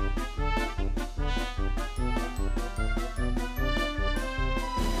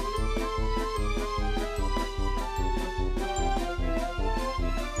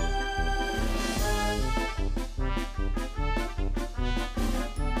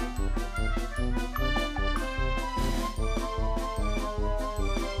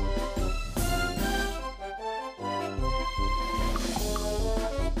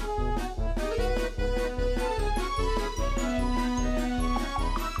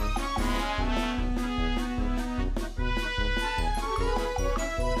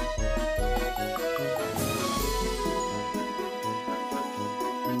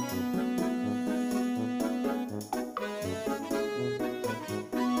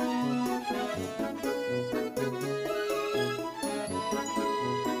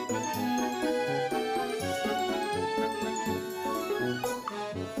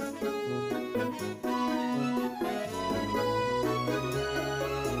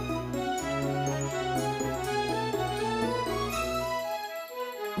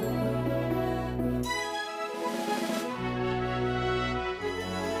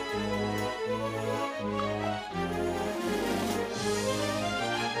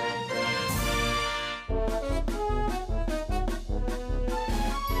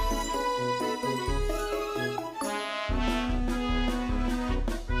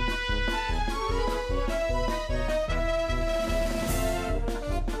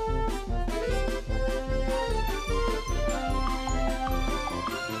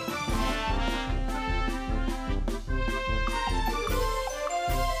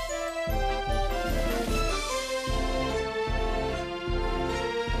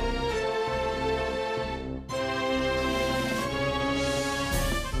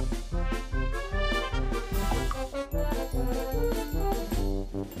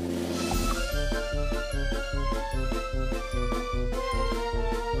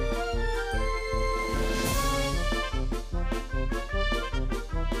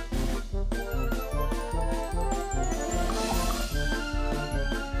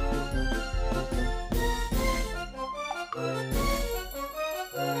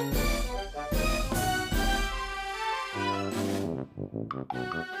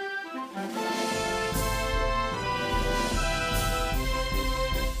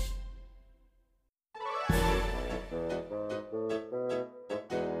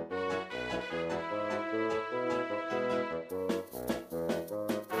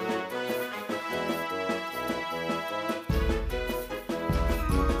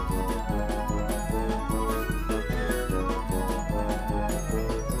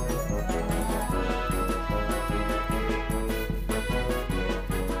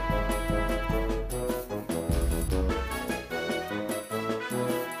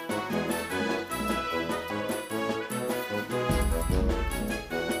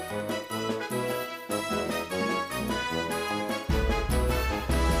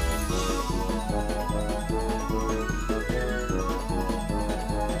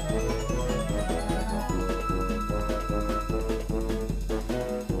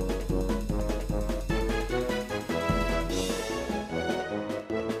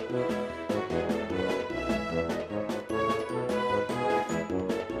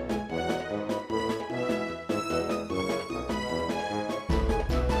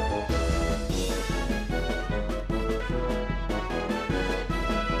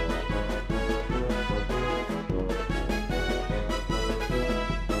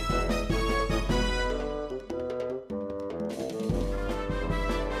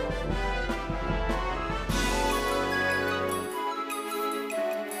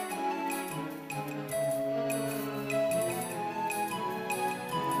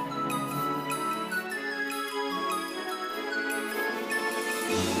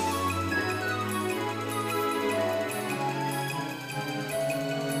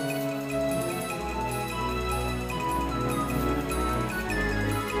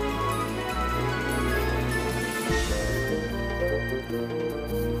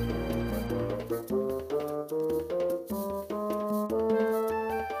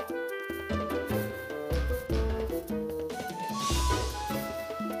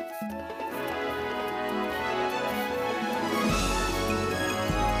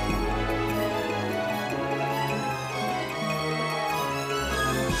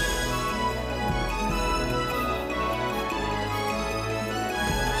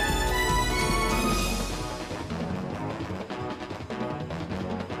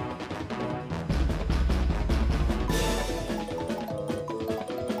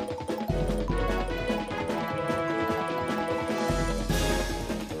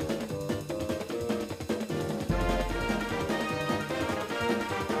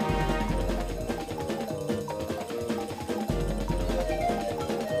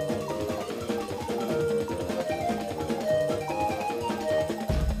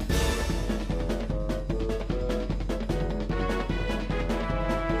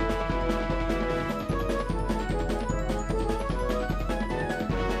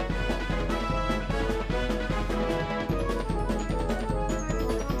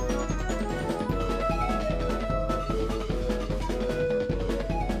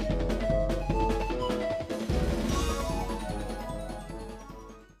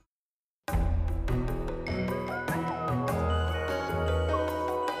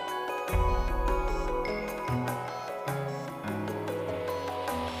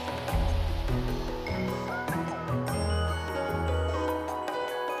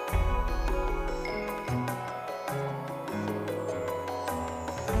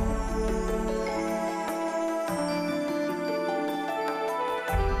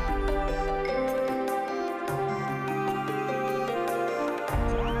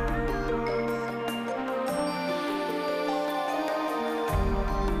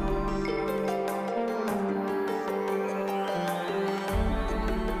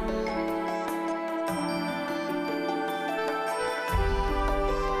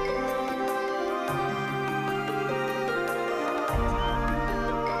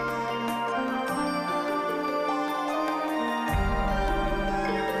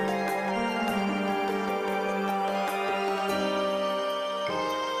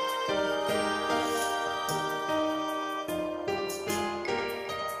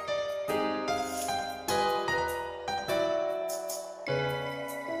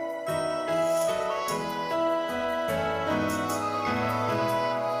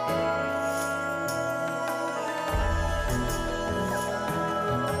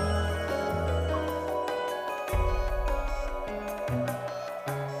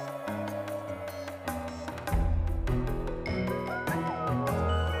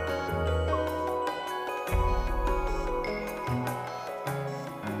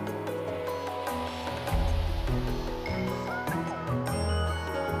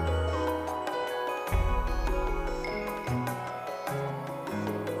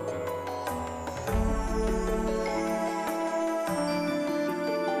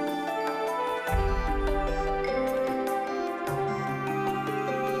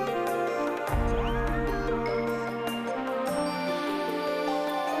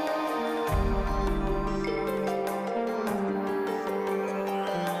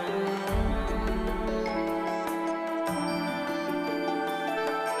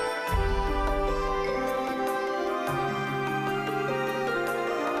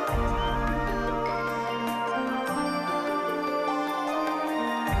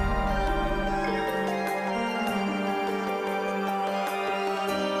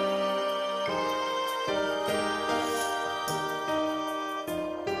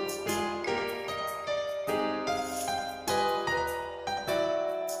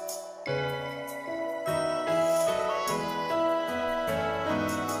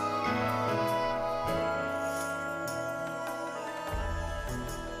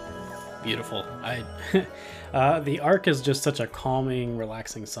 Beautiful. I the Ark is just such a calming,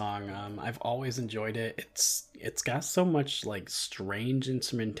 relaxing song. I've always enjoyed it. It's got so much like strange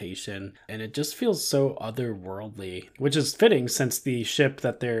instrumentation, and it just feels so otherworldly, which is fitting since the ship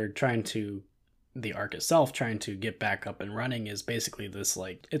that they're trying to the Ark itself trying to get back up and running is basically this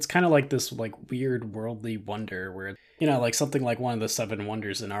like it's kind of like this like weird worldly wonder where like something like one of the seven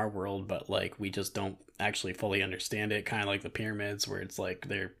wonders in our world, but like we just don't actually fully understand it, kind of like the pyramids where it's like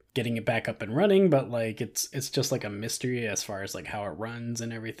they're getting it back up and running, but like it's just like a mystery as far as like how it runs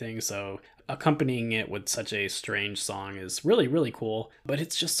and everything. So accompanying it with such a strange song is really, really cool, but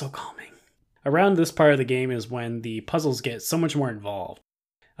it's just so calming. Around this part of the game is when the puzzles get so much more involved.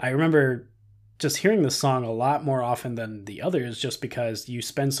 I remember just hearing this song a lot more often than the others just because you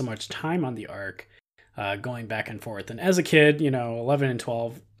spend so much time on the Ark going back and forth. And as a kid, 11 and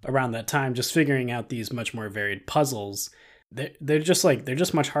 12, around that time, just figuring out these much more varied puzzles, they're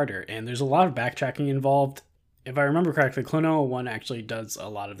just much harder. And there's a lot of backtracking involved. If I remember correctly, Klonoa 1 actually does a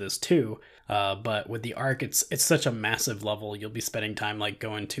lot of this too. But with the Ark, it's such a massive level. You'll be spending time like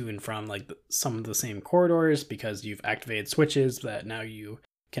going to and from like some of the same corridors because you've activated switches that now you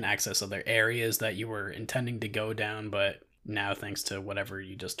can access other areas that you were intending to go down, but now thanks to whatever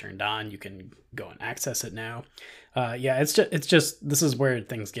you just turned on, you can go and access it now. It's just this is where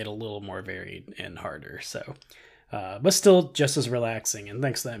things get a little more varied and harder. So, but still just as relaxing. And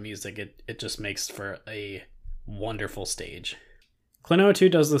thanks to that music, it just makes for a wonderful stage. Klonoa 2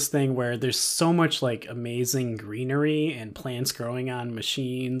 does this thing where there's so much like amazing greenery and plants growing on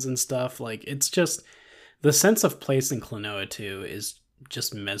machines and stuff. Like it's just the sense of place in Klonoa 2 is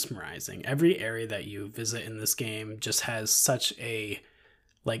just mesmerizing. Every area that you visit in this game just has such a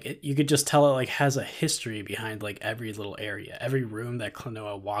you could just tell it like has a history behind like every little area. Every room that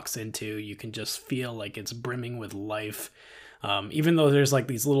Klonoa walks into, you can just feel like it's brimming with life. Even though there's like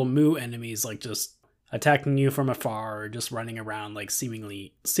these little moo enemies like just attacking you from afar or just running around like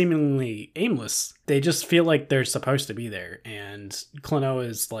seemingly aimless, they just feel like they're supposed to be there. And Klonoa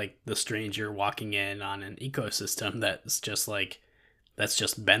is like the stranger walking in on an ecosystem that's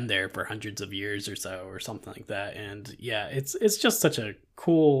just been there for hundreds of years or so or something like that. And yeah, it's just such a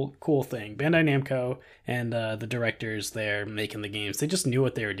cool thing. Bandai Namco and the directors there making the games, they just knew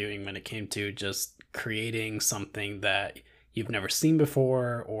what they were doing when it came to just creating something that you've never seen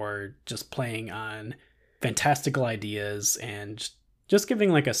before or just playing on fantastical ideas, and just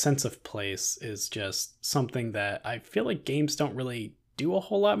giving like a sense of place is just something that I feel like games don't really do a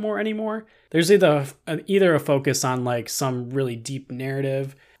whole lot more anymore. There's either a focus on like some really deep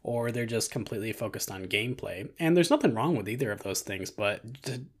narrative, or they're just completely focused on gameplay. And there's nothing wrong with either of those things, but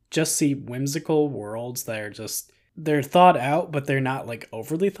to just see whimsical worlds that are just they're thought out, but they're not like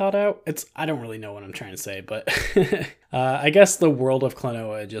overly thought out. I don't really know what I'm trying to say, but I guess the world of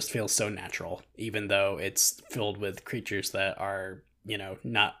Klonoa just feels so natural, even though it's filled with creatures that are,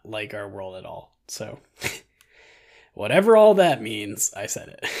 not like our world at all. So whatever all that means, I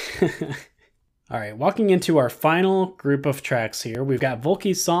said it. All right, walking into our final group of tracks here, we've got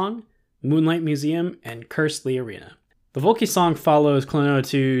Volky's Song, Moonlight Museum, and Cursed the Arena. The Volky Song follows Klonoa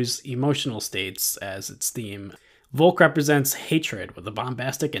 2's emotional states as its theme. Volk represents hatred with a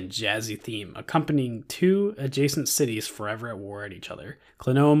bombastic and jazzy theme, accompanying two adjacent cities forever at war at each other.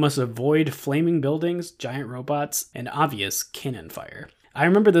 Klonoa must avoid flaming buildings, giant robots, and obvious cannon fire. I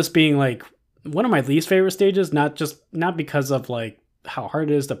remember this being like one of my least favorite stages, not because of like how hard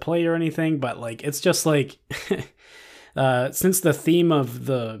it is to play or anything, but like it's just like since the theme of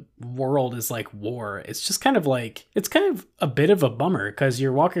the world is like war, it's just kind of a bit of a bummer because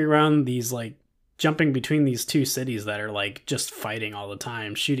you're walking around these like jumping between these two cities that are like just fighting all the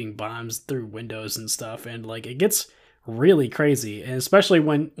time, shooting bombs through windows and stuff, and like it gets really crazy. And especially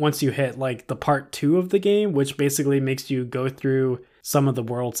once you hit like the part 2 of the game, which basically makes you go through some of the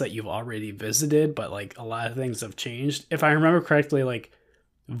worlds that you've already visited, but like a lot of things have changed. If I remember correctly, like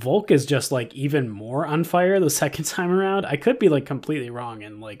Volk is just like even more on fire the second time around. I could be like completely wrong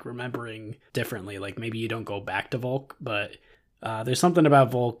and like remembering differently. Like maybe you don't go back to Volk, but there's something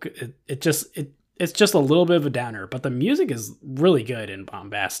about Volk. It's just a little bit of a downer, but the music is really good and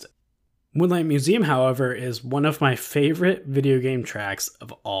bombastic. Moonlight Museum, however, is one of my favorite video game tracks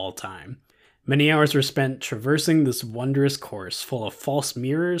of all time. Many hours were spent traversing this wondrous course full of false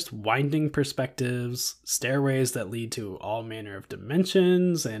mirrors, winding perspectives, stairways that lead to all manner of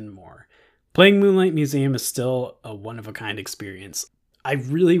dimensions, and more. Playing Moonlight Museum is still a one-of-a-kind experience. I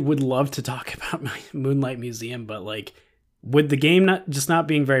really would love to talk about my Moonlight Museum, but like with the game not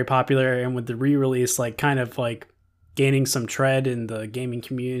being very popular and with the re-release like kind of like gaining some tread in the gaming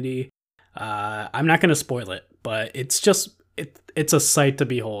community, I'm not going to spoil it, but it's a sight to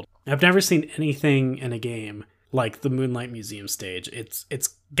behold. I've never seen anything in a game like the Moonlight Museum stage. It's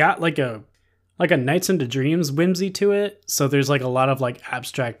got like a Nights into Dreams whimsy to it. So there's like a lot of like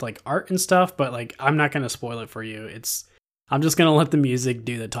abstract like art and stuff, but like I'm not gonna spoil it for you. I'm just gonna let the music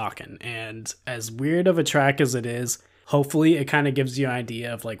do the talking. And as weird of a track as it is, hopefully it kind of gives you an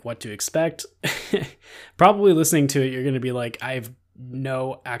idea of like what to expect. Probably listening to it, you're gonna be like, I have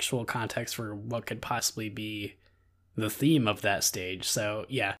no actual context for what could possibly be the theme of that stage. So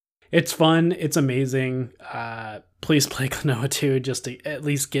yeah, it's fun. It's amazing. Please play Klonoa 2 just to at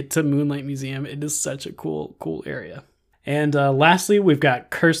least get to Moonlight Museum. It is such a cool area. And lastly, we've got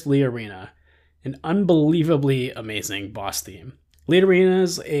Cursed Leorina, an unbelievably amazing boss theme. Leorina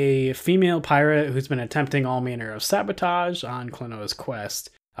is a female pirate who's been attempting all manner of sabotage on Klonoa's quest.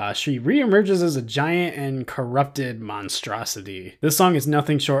 She reemerges as a giant and corrupted monstrosity. This song is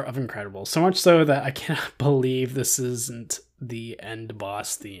nothing short of incredible, so much so that I cannot believe this isn't the end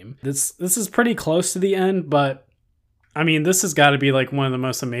boss theme. This is pretty close to the end, but I mean, this has got to be like one of the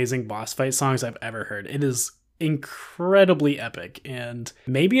most amazing boss fight songs I've ever heard. It is incredibly epic, and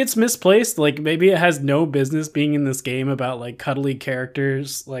maybe it's misplaced. Like maybe it has no business being in this game about like cuddly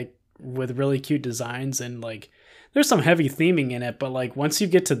characters like with really cute designs, and like there's some heavy theming in it, but like once you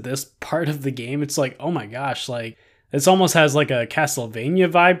get to this part of the game, it's like, oh my gosh, like this almost has like a Castlevania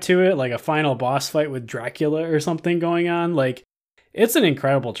vibe to it, like a final boss fight with Dracula or something going on. Like it's an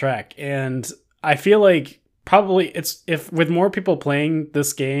incredible track, and I feel like probably it's, if with more people playing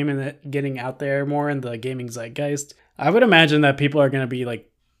this game and it getting out there more in the gaming zeitgeist, I would imagine that people are going to be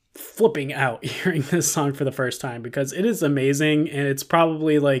like flipping out hearing this song for the first time, because it is amazing, and it's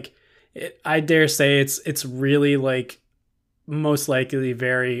probably like, I dare say it's really like most likely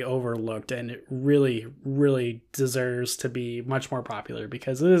very overlooked, and it really, really deserves to be much more popular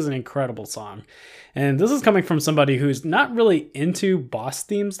because it is an incredible song. And this is coming from somebody who's not really into boss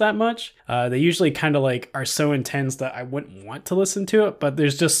themes that much. They usually kind of like are so intense that I wouldn't want to listen to it, but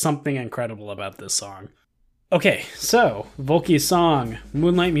there's just something incredible about this song. Okay, so Volky's song,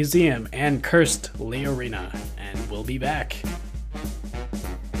 Moonlight Museum, and Cursed Leorina, and we'll be back.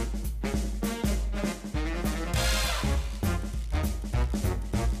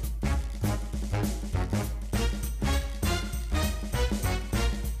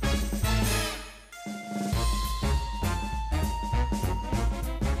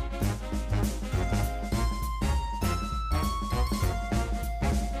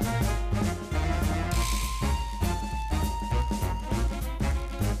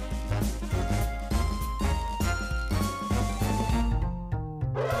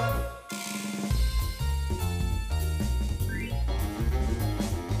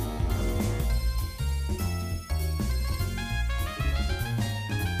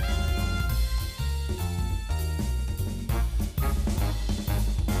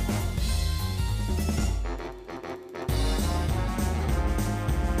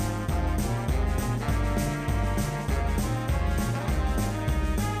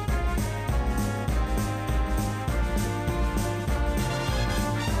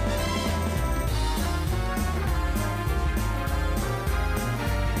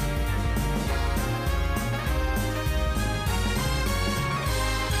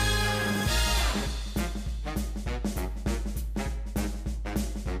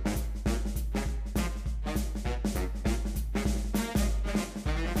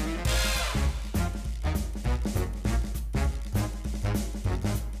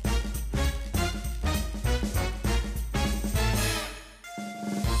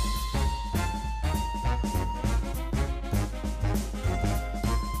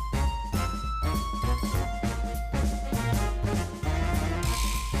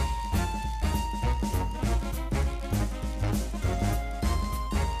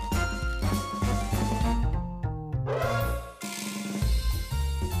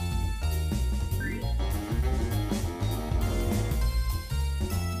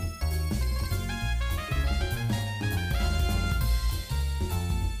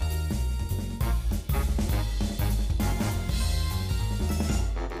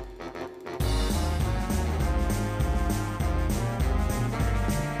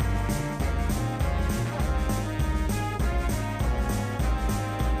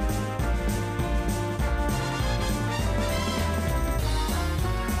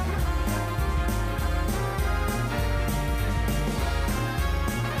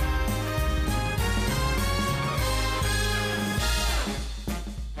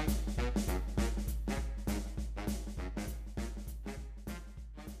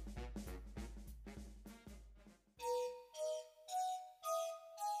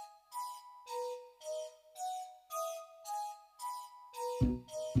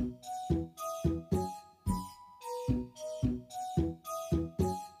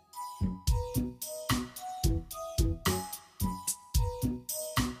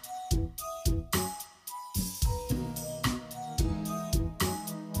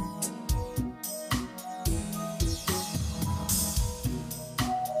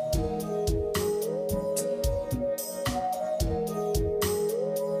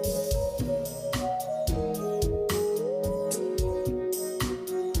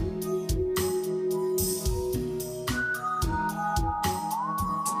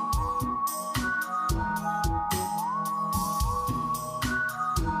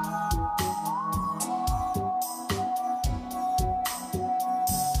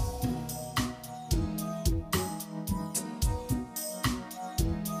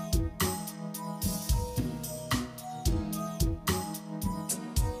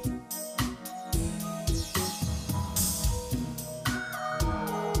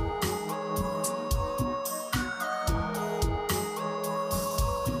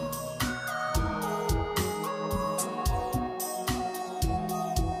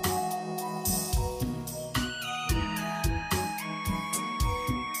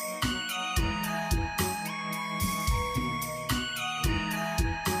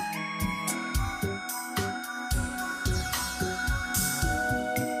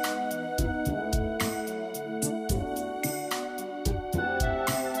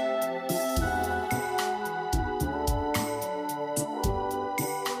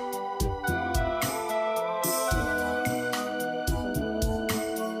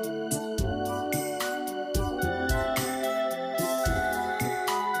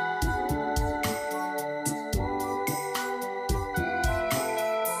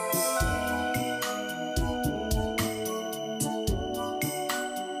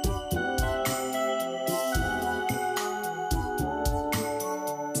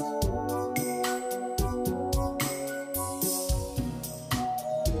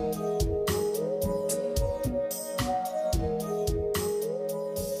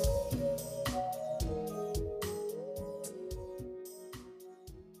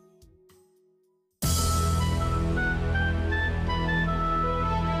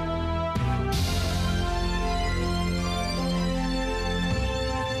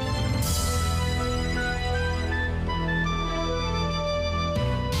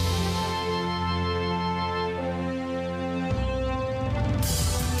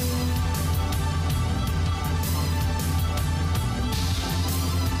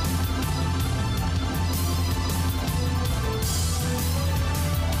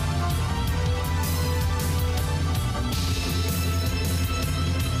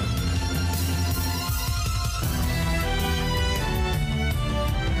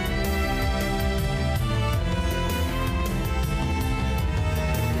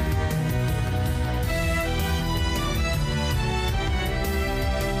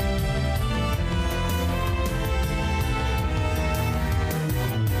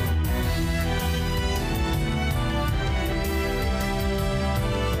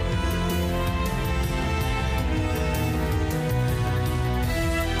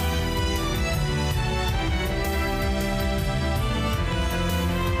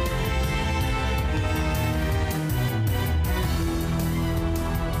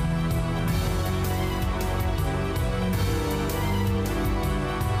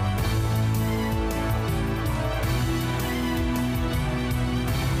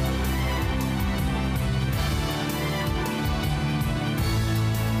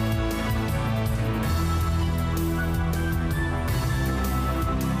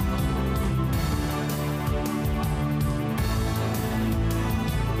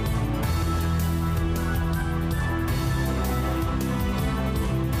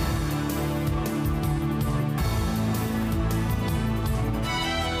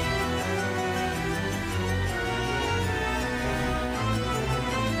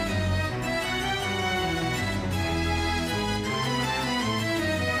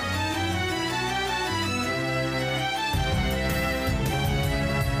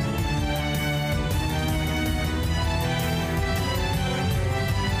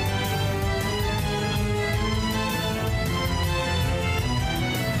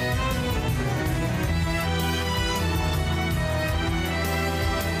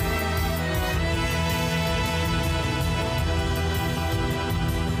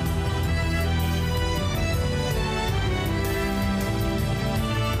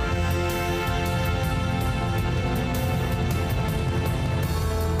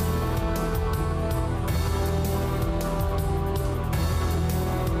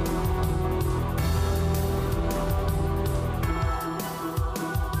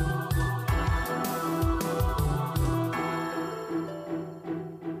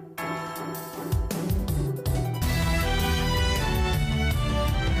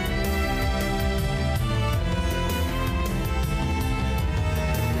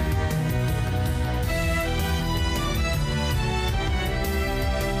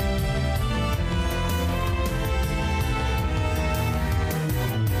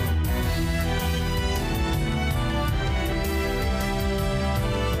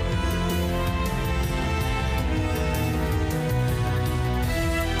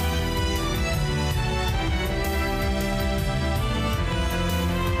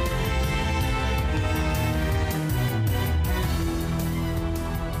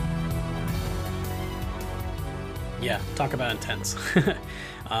 Yeah, talk about intense.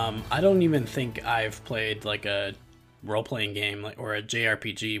 I don't even think I've played like a role-playing game or a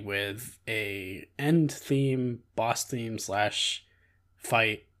JRPG with a end theme, boss theme slash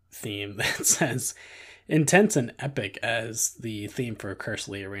fight theme that says intense and epic as the theme for Curse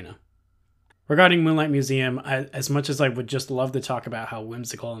Arena. Regarding Moonlight Museum, as much as I would just love to talk about how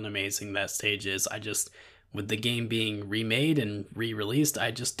whimsical and amazing that stage is, with the game being remade and re-released,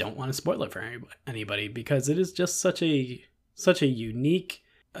 I just don't want to spoil it for anybody because it is just such a unique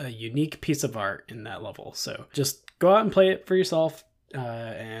piece of art in that level. So just go out and play it for yourself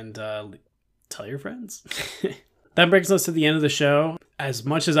and tell your friends. That brings us to the end of the show. As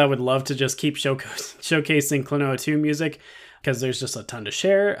much as I would love to just keep showcasing Klonoa 2 music, because there's just a ton to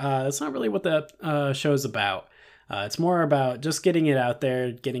share, that's not really what the show is about. It's more about just getting it out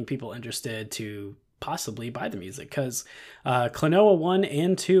there, getting people interested to possibly buy the music, because Klonoa 1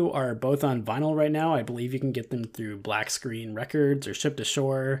 and 2 are both on vinyl right now. I believe you can get them through Black Screen Records or Ship to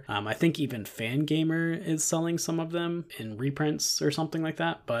Shore. I think even Fangamer is selling some of them in reprints or something like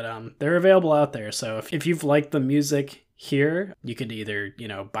that, but they're available out there. So if you've liked the music here, you could either,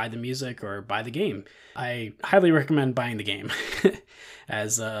 buy the music or buy the game. I highly recommend buying the game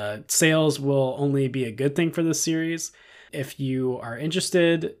as sales will only be a good thing for this series. If you are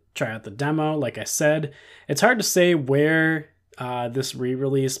interested, try out the demo. Like I said, it's hard to say where this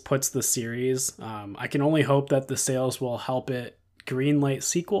re-release puts the series. I can only hope that the sales will help it greenlight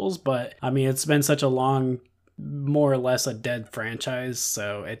sequels, but I mean, it's been such a long, more or less a dead franchise,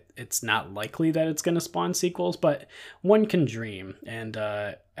 so it's not likely that it's going to spawn sequels, but one can dream. And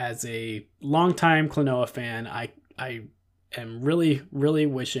as a longtime Klonoa fan, I am really, really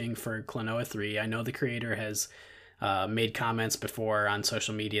wishing for Klonoa 3. I know the creator has made comments before on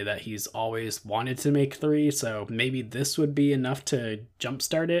social media that he's always wanted to make 3, so maybe this would be enough to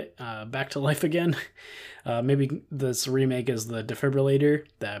jumpstart it back to life again. Maybe this remake is the defibrillator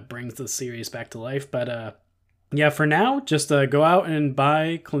that brings the series back to life, but yeah, for now, just go out and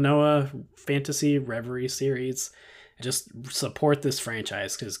buy Klonoa Fantasy Reverie series. Just support this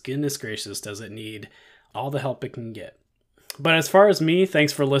franchise, because goodness gracious, does it need all the help it can get. But as far as me,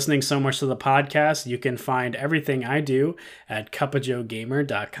 thanks for listening so much to the podcast. You can find everything I do at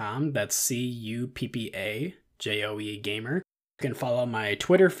cuppajoegamer.com. That's CUPPAJOE Gamer. You can follow my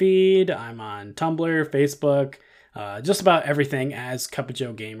Twitter feed. I'm on Tumblr, Facebook, just about everything as Cuppa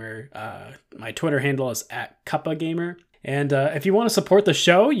Joe Gamer. My Twitter handle is at Cuppa Gamer. And if you want to support the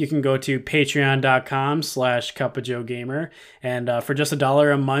show, you can go to patreon.com/CuppaJoeGamer. And for just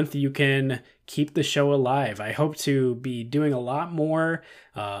 $1 a month, you can keep the show alive. I hope to be doing a lot more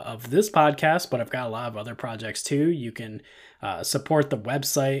of this podcast, but I've got a lot of other projects too. You can support the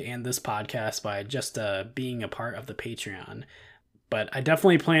website and this podcast by just being a part of the Patreon. But I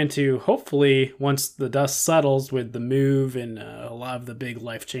definitely plan to, hopefully, once the dust settles with the move and a lot of the big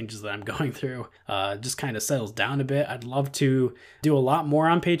life changes that I'm going through, just kind of settles down a bit, I'd love to do a lot more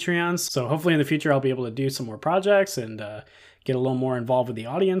on Patreon. So hopefully in the future, I'll be able to do some more projects and get a little more involved with the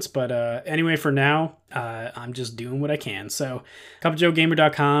audience. But anyway, for now, I'm just doing what I can. So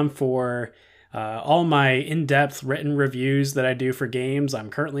cuppajoegamer.com for all my in-depth written reviews that I do for games. I'm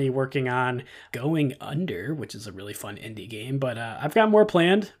currently working on Going Under, which is a really fun indie game, but I've got more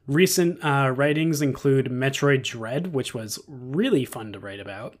planned. Recent writings include Metroid Dread, which was really fun to write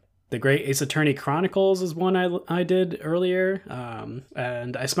about. The Great Ace Attorney Chronicles is one I did earlier,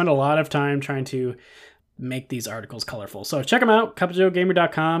 and I spent a lot of time trying to make these articles colorful. So check them out,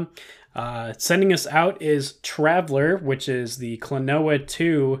 cuppajoegamer.com. Sending us out is Traveler, which is the Klonoa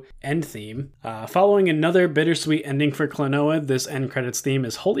 2 end theme. Following another bittersweet ending for Klonoa, this end credits theme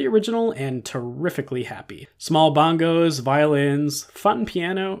is wholly original and terrifically happy. Small bongos, violins, fun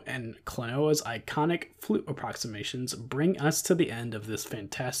piano, and Klonoa's iconic flute approximations bring us to the end of this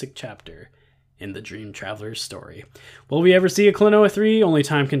fantastic chapter in the Dream Traveler's story. Will we ever see a Klonoa 3? Only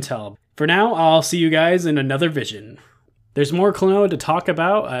time can tell. For now, I'll see you guys in another vision. There's more Klonoa to talk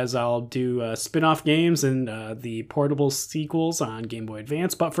about, as I'll do spin-off games and the portable sequels on Game Boy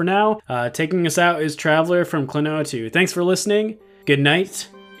Advance. But for now, taking us out is Traveler from Klonoa 2. Thanks for listening, good night,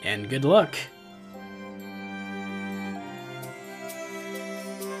 and good luck.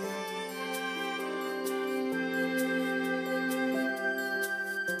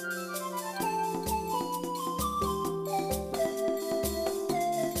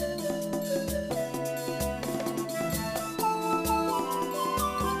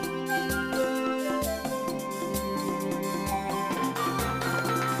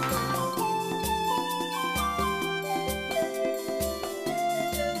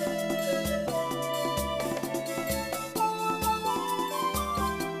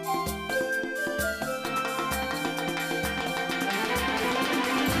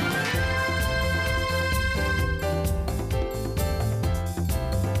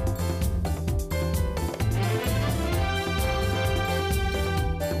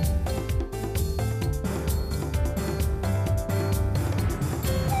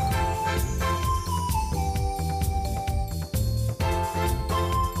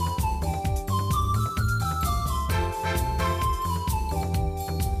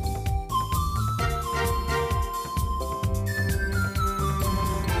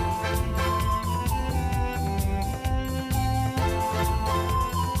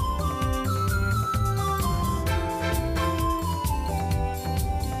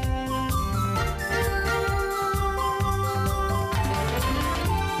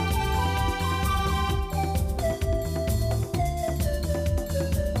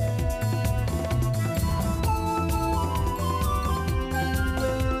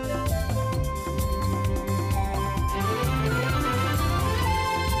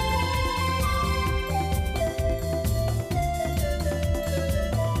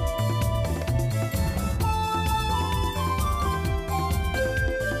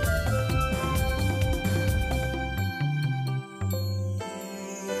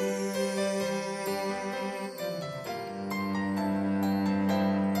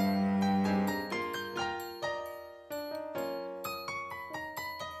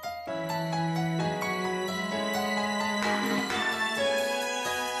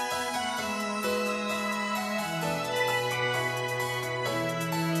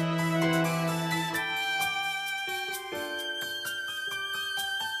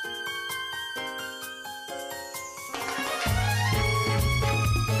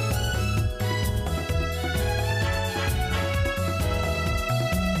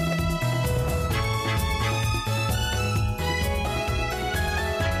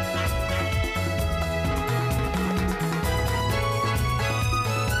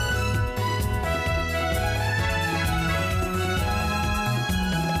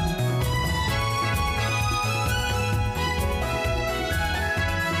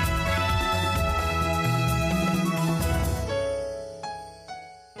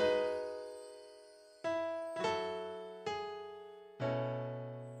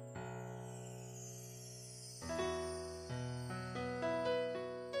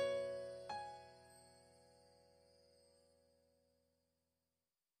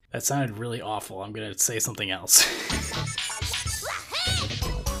 That sounded really awful. I'm going to say something else.